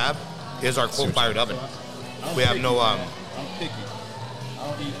that we have is our coal-fired oven. We have no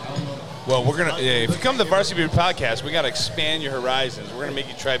Well, we're gonna. If you come to the Varsity Beer Podcast, we got to expand your horizons. We're gonna make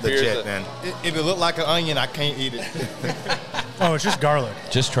you try beers. legit, man. If it look like an onion, I can't eat it. Oh, it's just garlic.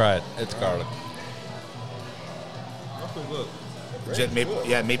 Just try it. It's garlic. Legit,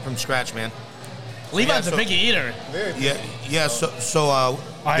 made from scratch, man. Levon's so- a picky eater. Yeah. So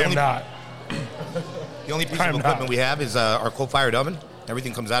I am not. The only piece I'm of equipment not. we have is our coal-fired oven.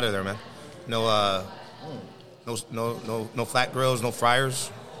 Everything comes out of there, man. No flat grills, no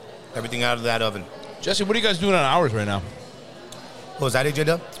fryers. Everything out of that oven. Jesse, what are you guys doing on hours right now? Oh, is that AJ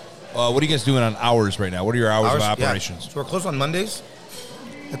Dub? What are you guys doing on hours right now? What are your hours of Yeah. operations? So we're closed on Mondays.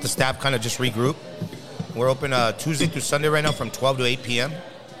 Let the staff kind of just regroup. We're open Tuesday through Sunday right now from 12 to 8 p.m.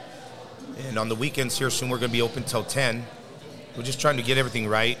 And on the weekends here soon we're going to be open till 10. We're just trying to get everything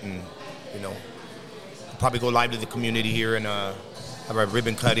right and, probably go live to the community here and have our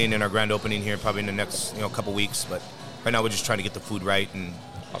ribbon cutting and our grand opening here probably in the next, couple weeks. But right now we're just trying to get the food right and,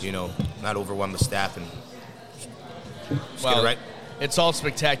 not overwhelm the staff and just get it right. It's all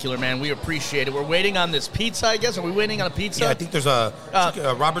spectacular, man. We appreciate it. We're waiting on this pizza, I guess. Are we waiting on a pizza? Yeah, I think there's a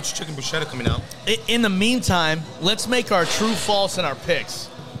Robert's Chicken Bruschetta coming out. In the meantime, let's make our true, false, and our picks.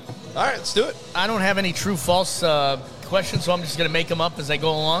 All right, let's do it. I don't have any true, false questions, so I'm just going to make them up as I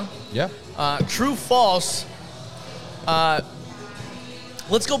go along. Yeah. True, false.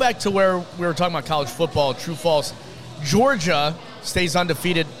 Let's go back to where we were talking about college football. True, false. Georgia stays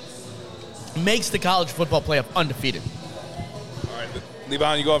undefeated, makes the college football playoff undefeated. All right,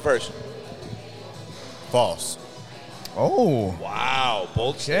 Levon, you going first. False. Oh. Wow,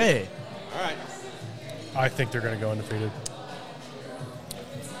 bold. Okay. All right. I think they're going to go undefeated.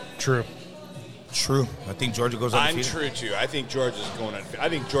 True. True. I think Georgia goes undefeated. I'm true, too. I think Georgia's going undefeated. I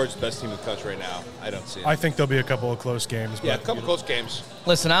think Georgia's the best team in the country right now. I don't see it. I think there'll be a couple of close games. Yeah, a but, couple close games.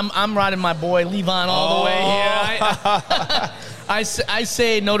 Listen, I'm riding my boy Levon all the way here. I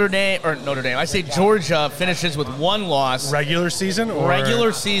say Notre Dame. I say Georgia finishes with one loss. Regular season?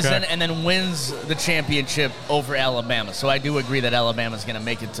 Okay. And then wins the championship over Alabama. So I do agree that Alabama's going to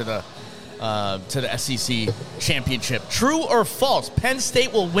make it to the SEC championship. True or false? Penn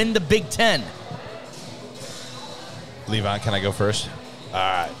State will win the Big Ten. Levon, can I go first? All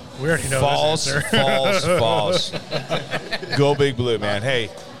right. We already know false, this answer. false. Go Big Blue, man. Hey,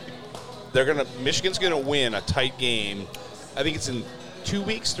 Michigan's gonna win a tight game. I think it's in 2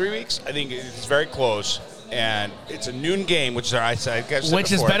 weeks, 3 weeks. I think it's very close, and it's a noon game, which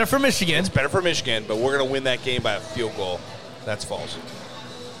is better for Michigan. It's better for Michigan, but we're gonna win that game by a field goal. That's false.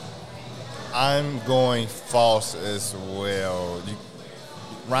 I'm going false as well.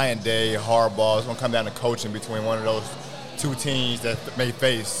 Ryan Day, Harbaugh, it's going to come down to coaching between one of those two teams that may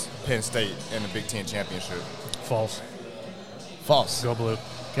face Penn State in the Big Ten championship. False. False. Go Blue.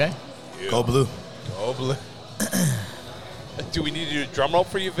 Okay. Go Blue. Go Blue. Do we need to do a drum roll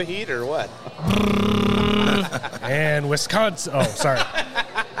for you, Vahid, or what? And Wisconsin. Oh, sorry.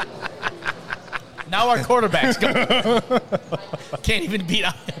 Now our quarterbacks go. Can't even beat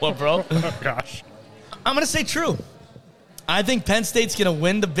Iowa, bro. Oh, gosh. I'm going to say true. I think Penn State's going to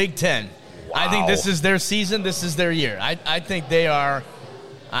win the Big Ten. Wow. I think this is their season. This is their year. I think they are.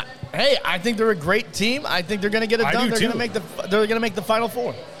 I think they're a great team. I think they're going to get it done. They're going to make the Final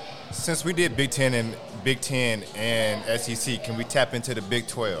Four. Since we did Big Ten and SEC, can we tap into the Big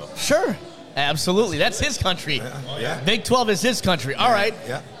 12? Sure. Absolutely. That's his country. Yeah. Big 12 is his country. All right.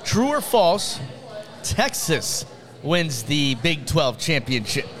 Yeah. True or false? Texas wins the Big 12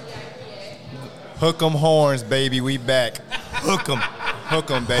 championship. Hook 'em horns, baby. We back. Hook 'em. Hook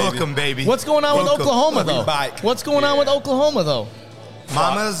 'em, baby. Hook 'em, baby. What's going on with Hook 'em. Oklahoma, We though? bike. What's going on with Oklahoma, though?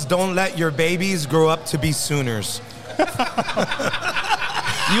 Mamas, don't let your babies grow up to be Sooners.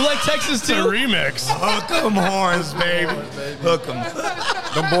 You like Texas, too? It's a remix. Hook 'em horns, baby. Hook 'em.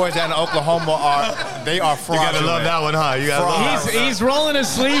 Them boys down in Oklahoma are frauds. You gotta love that one, huh? You gotta love that one. He's rolling his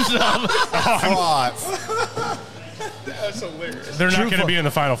sleeves up. Frauds. That's hilarious. They're not going to be in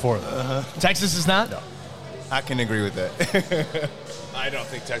the Final Four, though. Texas is not? No. I can agree with that. I don't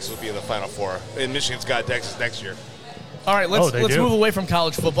think Texas will be in the Final Four. And Michigan's got Texas next year. All right, let's do? move away from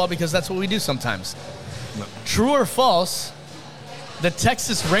college football because that's what we do sometimes. No. True or false, the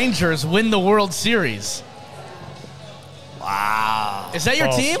Texas Rangers win the World Series? Wow. Is that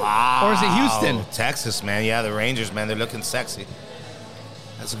your team? Wow. Or is it Houston? Texas, man. Yeah, the Rangers, man. They're looking sexy.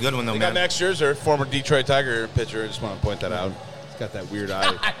 That's a good one, though, They man. got Max Scherzer, former Detroit Tiger pitcher. I just want to point that out. He's got that weird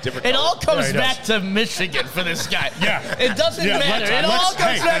eye. Different It color. all comes he back to Michigan for this guy. Yeah. It doesn't matter. It all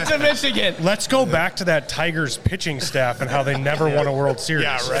comes back to Michigan. Let's go back to that Tigers pitching staff and how they never won a World Series.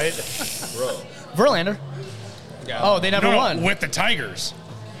 Yeah, right? Verlander. Yeah. Oh, they never No, won. with the Tigers.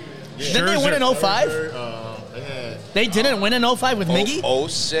 Didn't they win in 05? They didn't win in 05 with Miggy?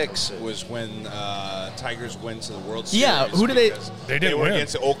 06 was when Tigers went to the World Series. Yeah, who did they- because They didn't were win.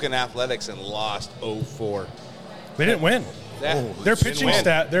 against the Oakland Athletics and lost 04. They didn't win. Their pitching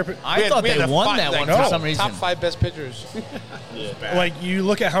stat. I thought they won that one for some reason. Top 5 best pitchers. Like, you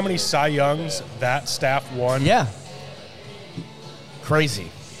look at how many Cy Youngs that staff won. Yeah.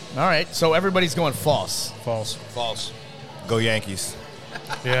 Crazy. All right, so everybody's going false. False. False. Go Yankees.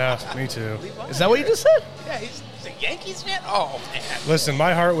 Yeah, me too. Is that what you just said? Yeah, he's a Yankees fan? Oh, man. Listen,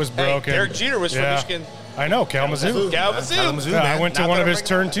 my heart was broken. Derek Jeter was from Michigan. I know, Kalamazoo. Kalamazoo. Yeah, I went to Not one that of his big-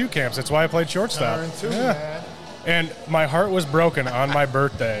 turn 2 camps. That's why I played shortstop. Turn 2, Yeah. man. And my heart was broken on my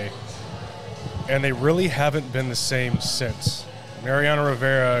birthday, and they really haven't been the same since. Mariano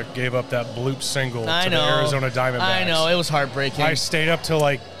Rivera gave up that bloop single I to know. the Arizona Diamondbacks. I know. It was heartbreaking. I stayed up till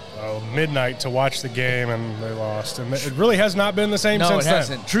like midnight to watch the game, and they lost. And it really has not been the same no, since it then.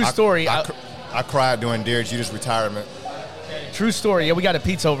 hasn't. True story. I cried during Derek Jeter's retirement. True story. Yeah, we got a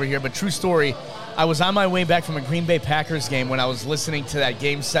pizza over here, but true story. I was on my way back from a Green Bay Packers game when I was listening to that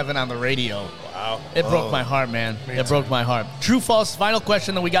Game 7 on the radio. Wow. It broke my heart, man. It broke my heart. True, false, final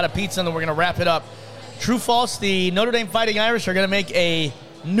question, then we got a pizza, and then we're going to wrap it up. True, false, the Notre Dame Fighting Irish are going to make a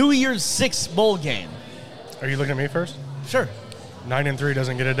New Year's 6 bowl game. Are you looking at me first? Sure. 9-3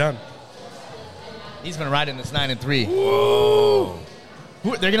 doesn't get it done. He's going to ride in this 9-3. Whoa.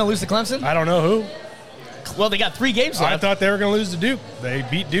 They're going to lose to Clemson? I don't know who. Well, they got 3 games left. I thought they were going to lose to Duke. They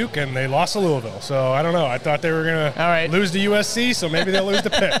beat Duke, and they lost to Louisville. So, I don't know. I thought they were going to lose to USC, so maybe they'll lose to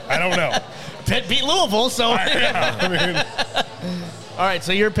Pitt. I don't know. Pitt beat Louisville, so. All right,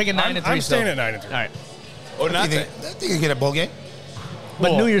 so you're picking 9-3. I'm staying at 9-3. All right. Oh, nothing. I think you get a bowl game.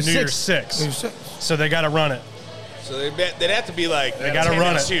 But New Year's 6. New Year's 6. So they got to run it. So they'd have to be like they got to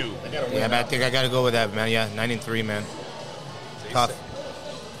run it. Yeah, but I think I got to go with that, man. Yeah, 9-3, man. Tough.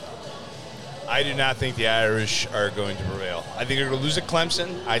 I do not think the Irish are going to prevail. I think they're going to lose at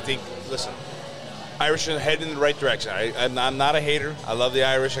Clemson. I think, listen, Irish are heading in the right direction. I'm not a hater. I love the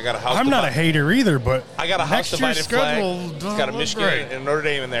Irish. I got a house. I'm not a hater either, but I got a house divided flag. It's got a Michigan and Notre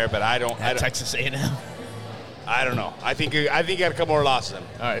Dame in there, but I don't. Texas A&M. I don't know. I think you got a couple more losses in.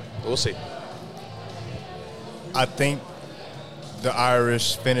 All right, we'll see. I think the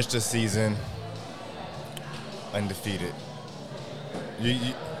Irish finish the season undefeated.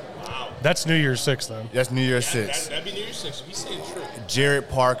 That's New Year's 6, then. That's New Year's 6. That'd be New Year's 6. He's saying true. Jared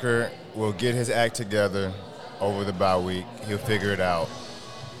Parker will get his act together over the bye week. He'll figure it out.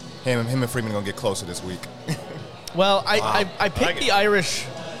 Him and Freeman are going to get closer this week. Well, I picked the Irish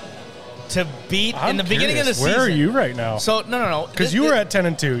to beat in the beginning of the season. Where are you right now? So, no. Because you were at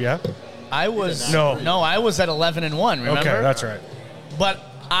 10-2, yeah? I was. No, I was at 11-1, remember? Okay, that's right. But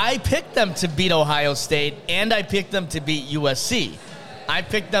I picked them to beat Ohio State, and I picked them to beat USC. I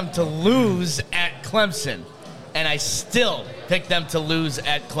picked them to lose at Clemson, and I still picked them to lose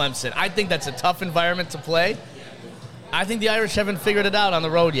at Clemson. I think that's a tough environment to play. I think the Irish haven't figured it out on the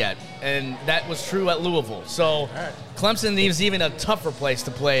road yet, and that was true at Louisville. So Clemson is even a tougher place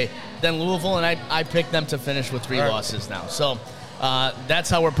to play than Louisville, and I picked them to finish with 3 losses now. So that's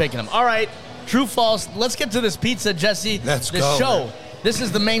how we're picking them. All right, true, false. Let's get to this pizza, Jesse. Let's go. This show. Man. This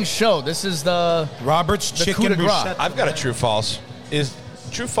is the main show. This is the Robert's Chicken Bruschetta. I've got a true, false.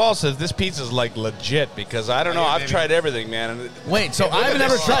 True, false is this pizza's like legit because I don't know. I've tried everything, man. Wait, so I've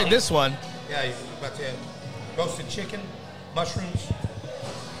never tried this one. Yeah, you're about to roasted chicken, mushrooms,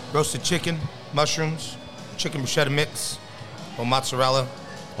 chicken bruschetta mix, or mozzarella,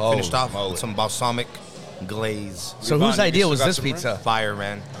 finished off with some balsamic glaze. So whose idea was this pizza? Fire,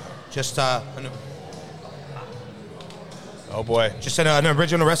 man. Just oh boy, just an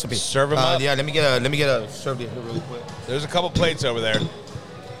original recipe. Serve them up. Yeah, let me get a serve it here really quick. There's a couple plates over there.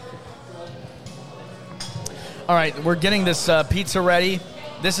 All right, we're getting this pizza ready.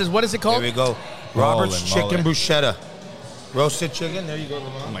 This is, what is it called? There we go. Robert's Chicken Bruschetta. Roasted chicken. There you go,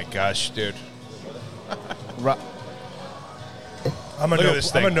 Lamont. Oh my gosh, dude. I'm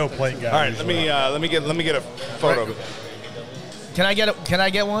a no plate guy. All right, let me get a photo. Right. Can I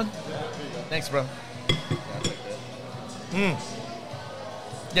get one? Thanks, bro. Yeah,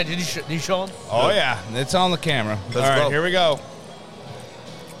 did you show him? Oh yeah, it's on the camera. Let's go. Here we go.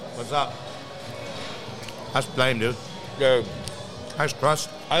 What's up? That's flame, dude. Go. Nice crust.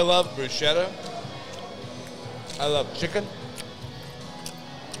 I love bruschetta. I love chicken.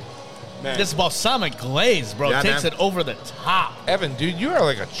 Man. This balsamic glaze, bro, takes it over the top. Evan, dude, you are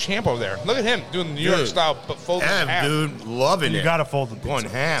like a champ over there. Look at him doing the New York style, but folding in half. Dude, loving it. You got to fold the pizza. Going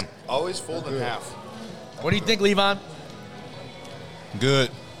ham. Always fold in half. What do you think, Levon? Good.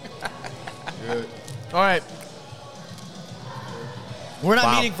 All right. We're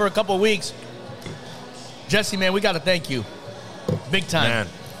not meeting for a couple of weeks. Jesse, man, we got to thank you. Big time. Man.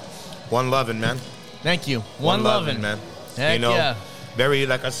 One loving, man. Thank you. One loving, man. Heck yeah. Very,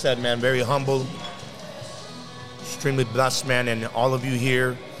 like I said, man, very humble. Extremely blessed, man, and all of you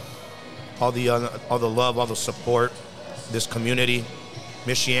here, all the love, all the support, this community,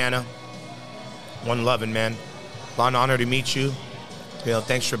 Michiana. One loving, man. An honor to meet you. You know,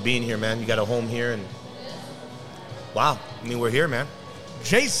 thanks for being here, man. You got a home here, and wow. I mean, we're here, man.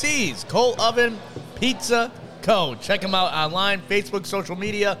 JC's Coal Oven Pizza Co. Check them out online, Facebook, social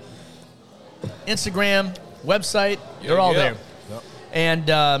media, Instagram, website. They're all there. Yep.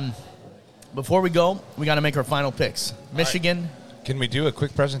 And before we go, we got to make our final picks. Michigan. Right. Can we do a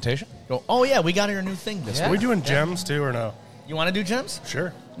quick presentation? Oh, yeah, we got our new thing this week. Are we doing gems, too, or no? You want to do gems?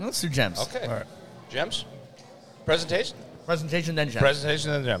 Sure. Let's do gems. Okay. All right. Gems? Presentation? Presentation, then gems.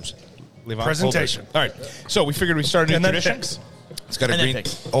 Presentation, then gems. Presentation. All right. So we figured we started a new tradition. It's got a And then green.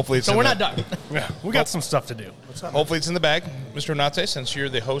 pick. Hopefully, it's So in we're the- not done. Yeah, we got some stuff to do. Hopefully, it's in the bag, Mr. Onate. Since you're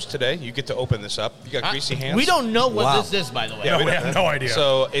the host today, you get to open this up. You got greasy hands. We don't know what Wow. this is, by the way. Yeah, we have no idea.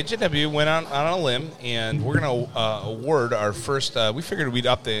 So HW went on a limb, and we're going to award our first. We figured we'd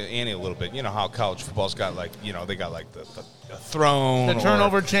up the ante a little bit. You know how college football's got they got like the throne, The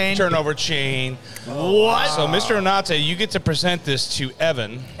turnover chain. turnover chain. What? So Mr. Onate, you get to present this to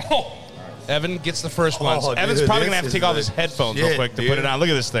Evan. Evan gets the first one. Oh, Evan's dude, probably this going to have to is take off the his headphones real shit, quick to dude. put it on. Look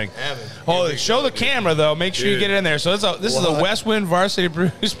at this thing. Evan. Oh, show the camera, though. Make sure you Dude. get it in there. So this is a West Wind Varsity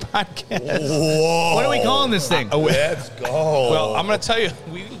Brews podcast. Whoa. What are we calling this thing? Let's go. Well, I'm going to tell you,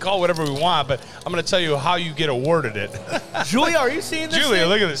 we can call it whatever we want, but I'm going to tell you how you get awarded it. Julia, are you seeing this Julia, thing?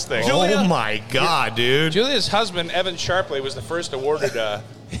 look at this thing. Oh my God, dude. Julia's husband, Evan Sharpley, was the first awarded.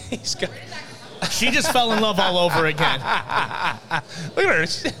 He's got. She just fell in love all over again. Look at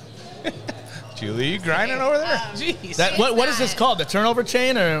her. Julia, you grinding over there? Jeez. What is this called? The turnover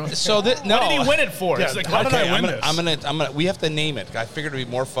chain, or So no. what did he win it for? Yeah, It's like, how did I win this? I'm gonna. We have to name it. I figured it'd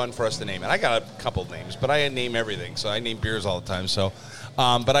be more fun for us to name it. I got a couple names, but I name everything. So I name beers all the time. So,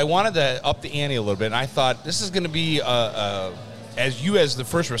 but I wanted to up the ante a little bit, and I thought this is going to be as the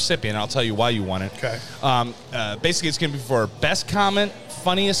first recipient. I'll tell you why you won it. Okay. Basically, it's going to be for best comment,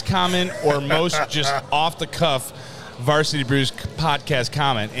 funniest comment, or most just off the cuff Varsity Brews podcast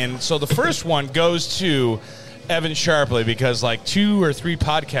comment. And so the first one goes to Evan Sharpley because like 2 or 3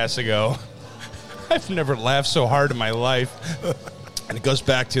 podcasts ago, I've never laughed so hard in my life. And it goes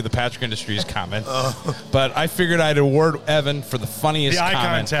back to the Patrick Industries comment. But I figured I'd award Evan for the funniest The eye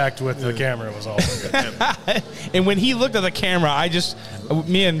comment. contact with the camera was also good. And when he looked at the camera,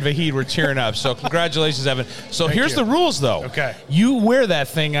 me and Vahid were tearing up. So congratulations, Evan. So here's you. the rules, though. Okay. You wear that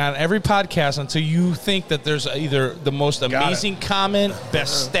thing on every podcast until you think that there's either the most amazing comment,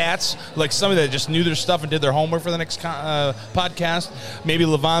 best stats, like somebody that just knew their stuff and did their homework for the next podcast. Maybe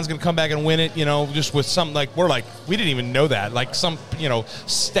Levon's going to come back and win it, just with something like, we didn't even know that. Like some,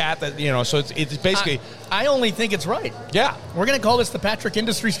 stat that, so it's basically. I only think it's right. Yeah. We're going to call this the Patrick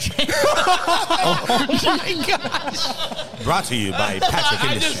Industries chain. Oh, my gosh. Brought to you by Patrick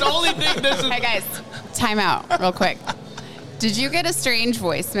I Industries. just only think this is. Hey guys, time out real quick. Did you get a strange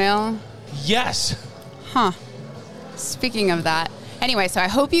voicemail? Yes. Huh. Speaking of that. Anyway, so I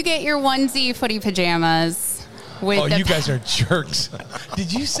hope you get your onesie footy pajamas. With the You guys are jerks.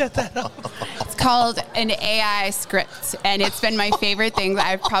 Did you set that up? It's called an AI script, and it's been my favorite thing.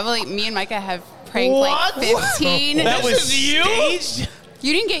 Me and Micah have pranked What? like 15. That This was is you? staged?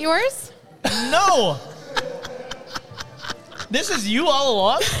 You didn't get yours? No. This is you all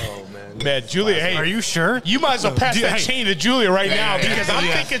along? Man, Julia, hey. Are you sure? You might as well pass that Hey. chain to Julia right now because I'm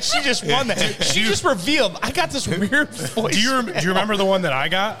thinking she just won that. She just revealed. I got this weird voice. Do you remember the one that I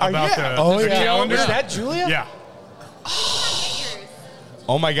got about the yeah. calendar? Is that Julia? Yeah.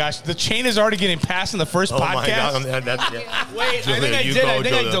 Oh my gosh, the chain is already getting passed in the first Oh my podcast. God. That's, yeah. Wait, Julia, I think I you did. go, I think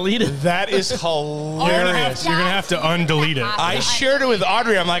I Julia. deleted. That is hilarious. You're gonna have to undelete it. I shared it with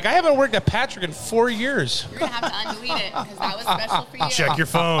Audrey. I'm like, I haven't worked at Patrick in 4 years. You're going to have to undelete it because that was special for you. Check your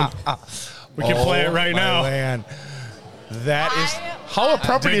phone. We can play it right now. Man. That is how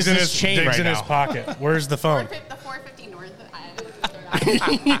appropriate is Digs in this his, chain digs right in now? his pocket. Where's the phone? The 450 North.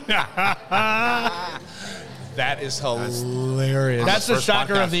 That is hilarious. That's the First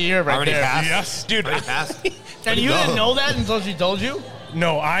shocker podcast. of the year right Already there. passed? Yes. dude. Already passed? And you didn't know that until she told you?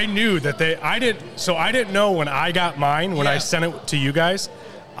 No, I knew that I didn't know when I got mine, when I sent it to you guys.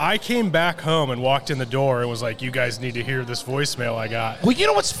 I came back home and walked in the door and was like, you guys need to hear this voicemail I got. Well, you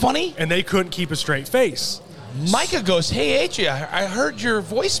know what's funny? And they couldn't keep a straight face. Micah goes, "Hey, AJ, I heard your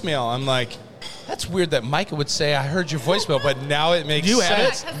voicemail." I'm like, that's weird that Micah would say, "I heard your voicemail," but now it makes You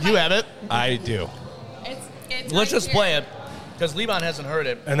have sense. it? You have it? I do. It's Let's right just here. play it because Levon hasn't heard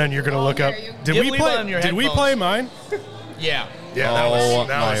it. And then you're going to look up. there you- Did Give we Levon play your Did we headphones. play mine? Yeah. Yeah, Oh,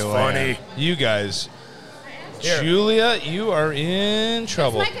 that was my funny. land. You guys. Here. Julia, you are in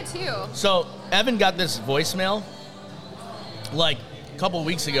trouble. Micah too. So Evan got this voicemail like a couple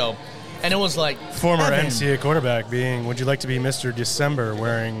weeks ago, and it was like Former Evan, NCAA quarterback being, would you like to be Mr. December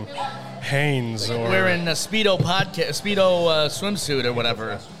wearing Hanes or wearing a Speedo swimsuit or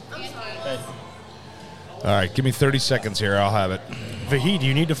whatever. All right, give me 30 seconds here. I'll have it. Vahid,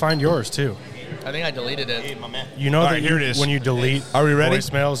 you need to find yours too. I think I deleted it. You know All that right, here it is. when you delete Are we ready?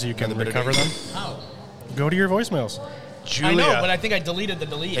 voicemails, you can recover them. Oh. Go to your voicemails. Julia. I know, but I think I deleted the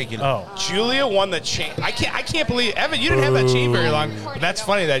delete. Oh, Julia won the chain. I can't believe Evan. You didn't have that chain very long. But that's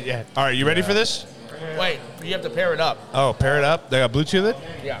funny that. Yeah. All right, you ready for this? Wait, you have to pair it up. Oh, pair it up. They got Bluetooth it.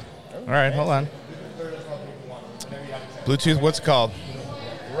 Yeah. All right, hold on. Bluetooth. What's it called?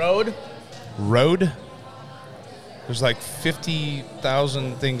 Road. Rode. There's like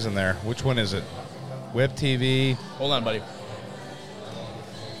 50,000 things in there. Which one is it? Web TV. Hold on, buddy.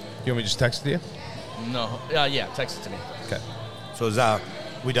 You want me to just text it to you? No. Yeah, text it to me. Okay. So is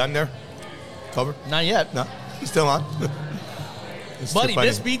we done there? Covered? Not yet. No. Still on? Buddy,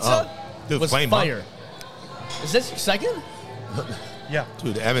 this pizza was fire. Is this your second? Yeah.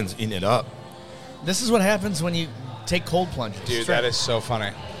 Dude, Evan's eating it up. This is what happens when you take cold plunges. Dude, that is so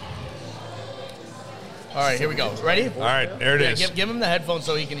funny. All right, here we go. Ready? All right, there it is. Give him the headphones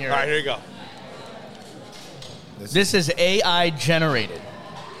so he can hear All right, it. here you go. This is AI generated.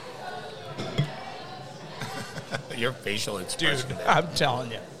 Your facial expression. Dude, I'm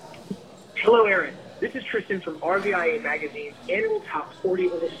telling you. Hello, Aaron. This is Tristan from RVIA Magazine's annual Top 40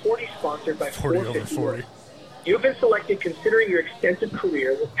 Over 40 sponsored by 40 over 450. 40. You have been selected considering your extensive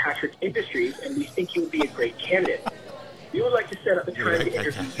career with Patrick Industries, and we think you would be a great candidate. We would like to set up a time to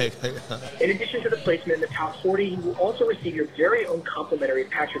interview you. In addition to the placement in the top 40, you will also receive your very own complimentary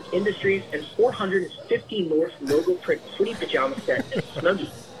Patrick Industries and 450 North logo print footy pajama set and Snuggie.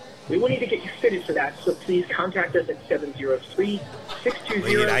 We will need to get you fitted for that, so please contact us at 703-620.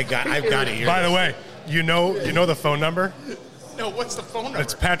 I've got it here. By the way, you know the phone number? No, what's the phone number?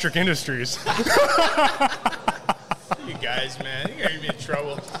 It's Patrick Industries. You guys, man. You're going to be in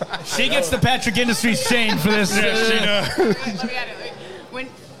trouble. She gets the Patrick Industries chain for this. Let me add it.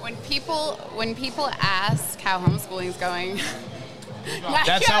 When people ask how homeschooling's going,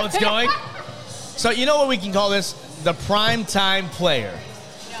 That's how it's going? So you know what we can call this? The prime time player.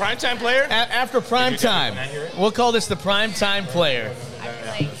 Prime time player? After prime time. We'll call this the prime time player.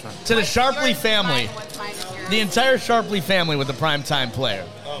 To the Sharpley family. The entire Sharpley family with the prime time player.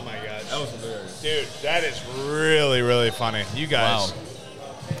 Oh, my gosh. That was hilarious. Dude, that is really, really funny. You guys.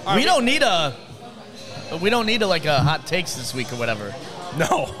 Wow. We don't need a like a hot takes this week or whatever.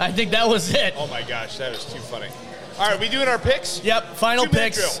 No. I think that was it. Oh, my gosh. That was too funny. All right, we doing our picks? Yep, final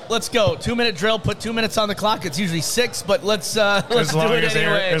 2-minute picks. drill. Let's go. 2-minute drill. Put 2 minutes on the clock. It's usually 6, but let's do it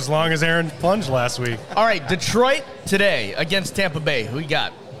anyway. As long as Aaron plunged last week. All right, Detroit today against Tampa Bay. Who you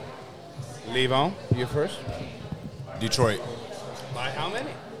got? Levon, you first. Detroit. By how many?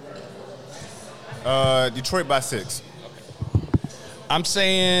 Detroit by 6. I'm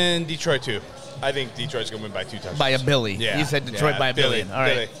saying Detroit, too. I think Detroit's going to win by 2 touchdowns. By a Billy. Yeah. You said Detroit by a billion. All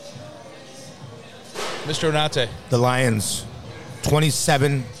right. Billy. Mr. Onate. The Lions,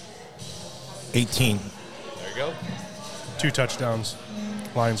 27-18. There you go. 2 touchdowns.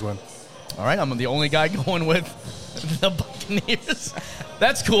 Lions win. All right, I'm the only guy going with the Buccaneers.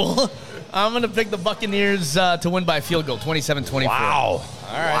 That's cool. I'm going to pick the Buccaneers to win by a field goal, 27-24. Wow. All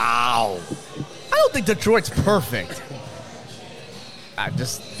right. Wow. I don't think Detroit's perfect. I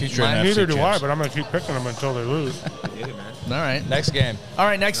just Future mine- NFC Neither do I, champs. but I'm going to keep picking them until they lose. All right. Next game. All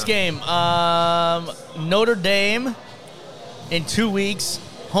right, next game. Notre Dame in 2 weeks,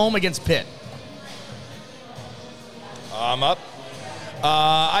 home against Pitt. I'm up.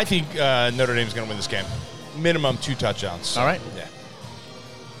 I think Notre Dame's going to win this game. Minimum 2 touchdowns. All right. Yeah.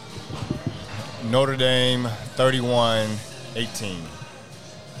 Notre Dame 31-18.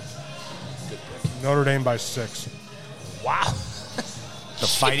 Notre Dame by 6. Wow. The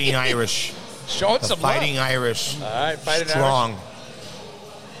Fighting Irish. Showing The some Fighting love. Irish. All right, Fighting Strong.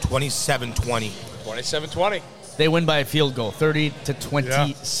 27-20. 27-20. They win by a field goal,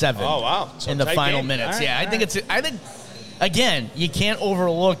 30-27. Oh, wow. So in the tight final game. minutes. All right, Yeah, I all think I think, again, you can't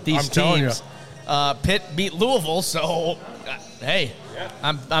overlook these I'm telling teams. Pitt beat Louisville, so hey,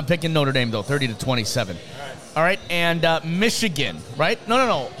 I'm picking Notre Dame though, 30-27. All right, and Michigan, right?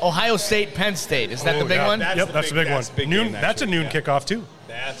 No. Ohio State, Penn State. Is that the big one? Yep, that's the big one. game, That's a noon kickoff, too.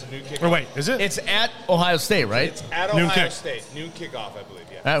 That's a noon kickoff. Or wait, is it? It's at Ohio State, right? It's at Noon Ohio kick. State. Noon kickoff, I believe,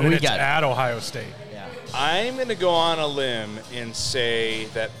 yeah. All right, who And you it's got? at Ohio State. I'm going to go on a limb and say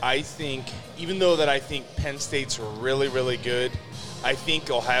that I think, even though that I think Penn State's really, really good, I think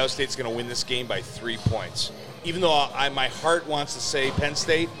Ohio State's going to win this game by 3 points. Even though my heart wants to say Penn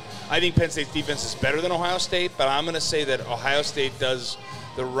State, I think Penn State's defense is better than Ohio State, but I'm going to say that Ohio State does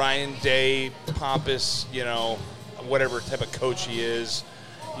the Ryan Day pompous, whatever type of coach he is,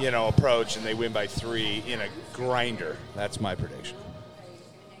 approach, and they win by 3 in a grinder. That's my prediction.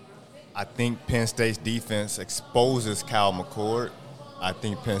 I think Penn State's defense exposes Cal McCord. I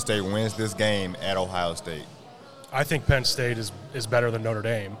think Penn State wins this game at Ohio State. I think Penn State is better than Notre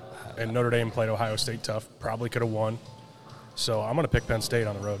Dame, and Notre Dame played Ohio State tough. Probably could have won. So I'm going to pick Penn State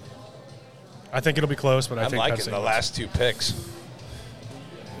on the road. I think it'll be close, but I I'm think Penn liking State the wins. last 2 picks.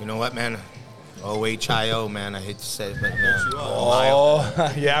 You know what, man? OHIO, man. I hate to say it, but man.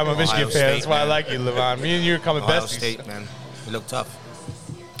 Oh, yeah, I'm a Michigan Ohio fan. That's State, why I man. like you, Levon. Me and you are coming Ohio besties. State, man. They look tough.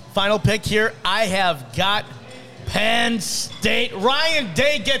 Final pick here. I have got Penn State. Ryan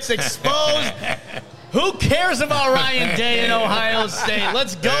Day gets exposed. Who cares about Ryan Day in Ohio State?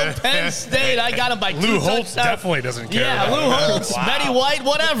 Let's go Penn State. I got him by 2 Lou touchdowns. Holtz definitely doesn't care. Yeah, Lou Holtz, Betty White,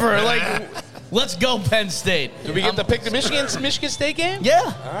 whatever. Let's go Penn State. Do we get to pick the Michigan State game? Yeah.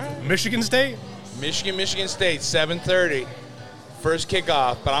 All right. Michigan State? Michigan State, 7:30. First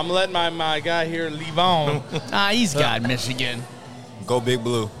kickoff. But I'm letting my guy here leave on. He's got Michigan. Go Big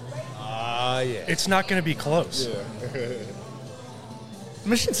Blue. Yeah. It's not going to be close.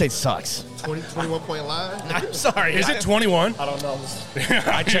 Michigan State sucks. 21-point line? I'm sorry. Is it 21? I don't know.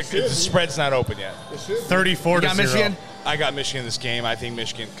 I checked it. The spread's not open yet. 34 You to got 0. Michigan? I got Michigan this game. I think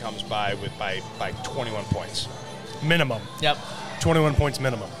Michigan comes by 21 points. Minimum. Yep. 21 points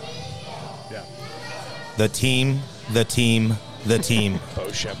minimum. Yeah. The team.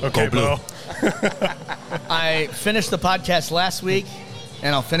 Bo Shepherd. Okay, Blue. Bo. I finished the podcast last week,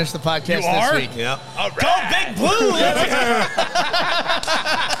 and I'll finish the podcast this week. Yeah. Go Big Blue!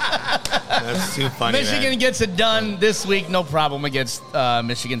 That's too funny, Michigan man. gets it done this week, no problem against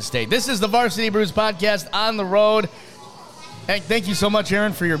Michigan State. This is the Varsity Brews podcast on the road. Hey, thank you so much,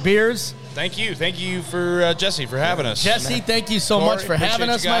 Aaron, for your beers. Thank you for Jesse for having us. Jesse, thank you so Corey, much for having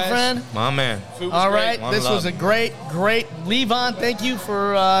us, appreciate you my guys. friend. My man. Food was All great. right, One this love. was a great Levon, thank you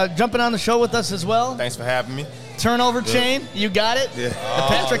for jumping on the show with us as well. Thanks for having me. Turnover chain, you got it. Yeah. The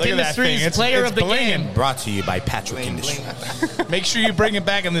Patrick look at that thing. Industries It's- player it's of the blinging. game. Brought to you by Patrick Industries. Make sure you bring it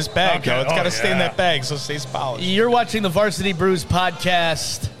back in this bag, Okay. though. It's got to Oh, stay in yeah. that bag so it stays polished. You're watching the Varsity Brews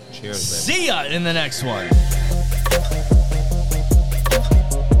podcast. Cheers, baby. See ya in the next one.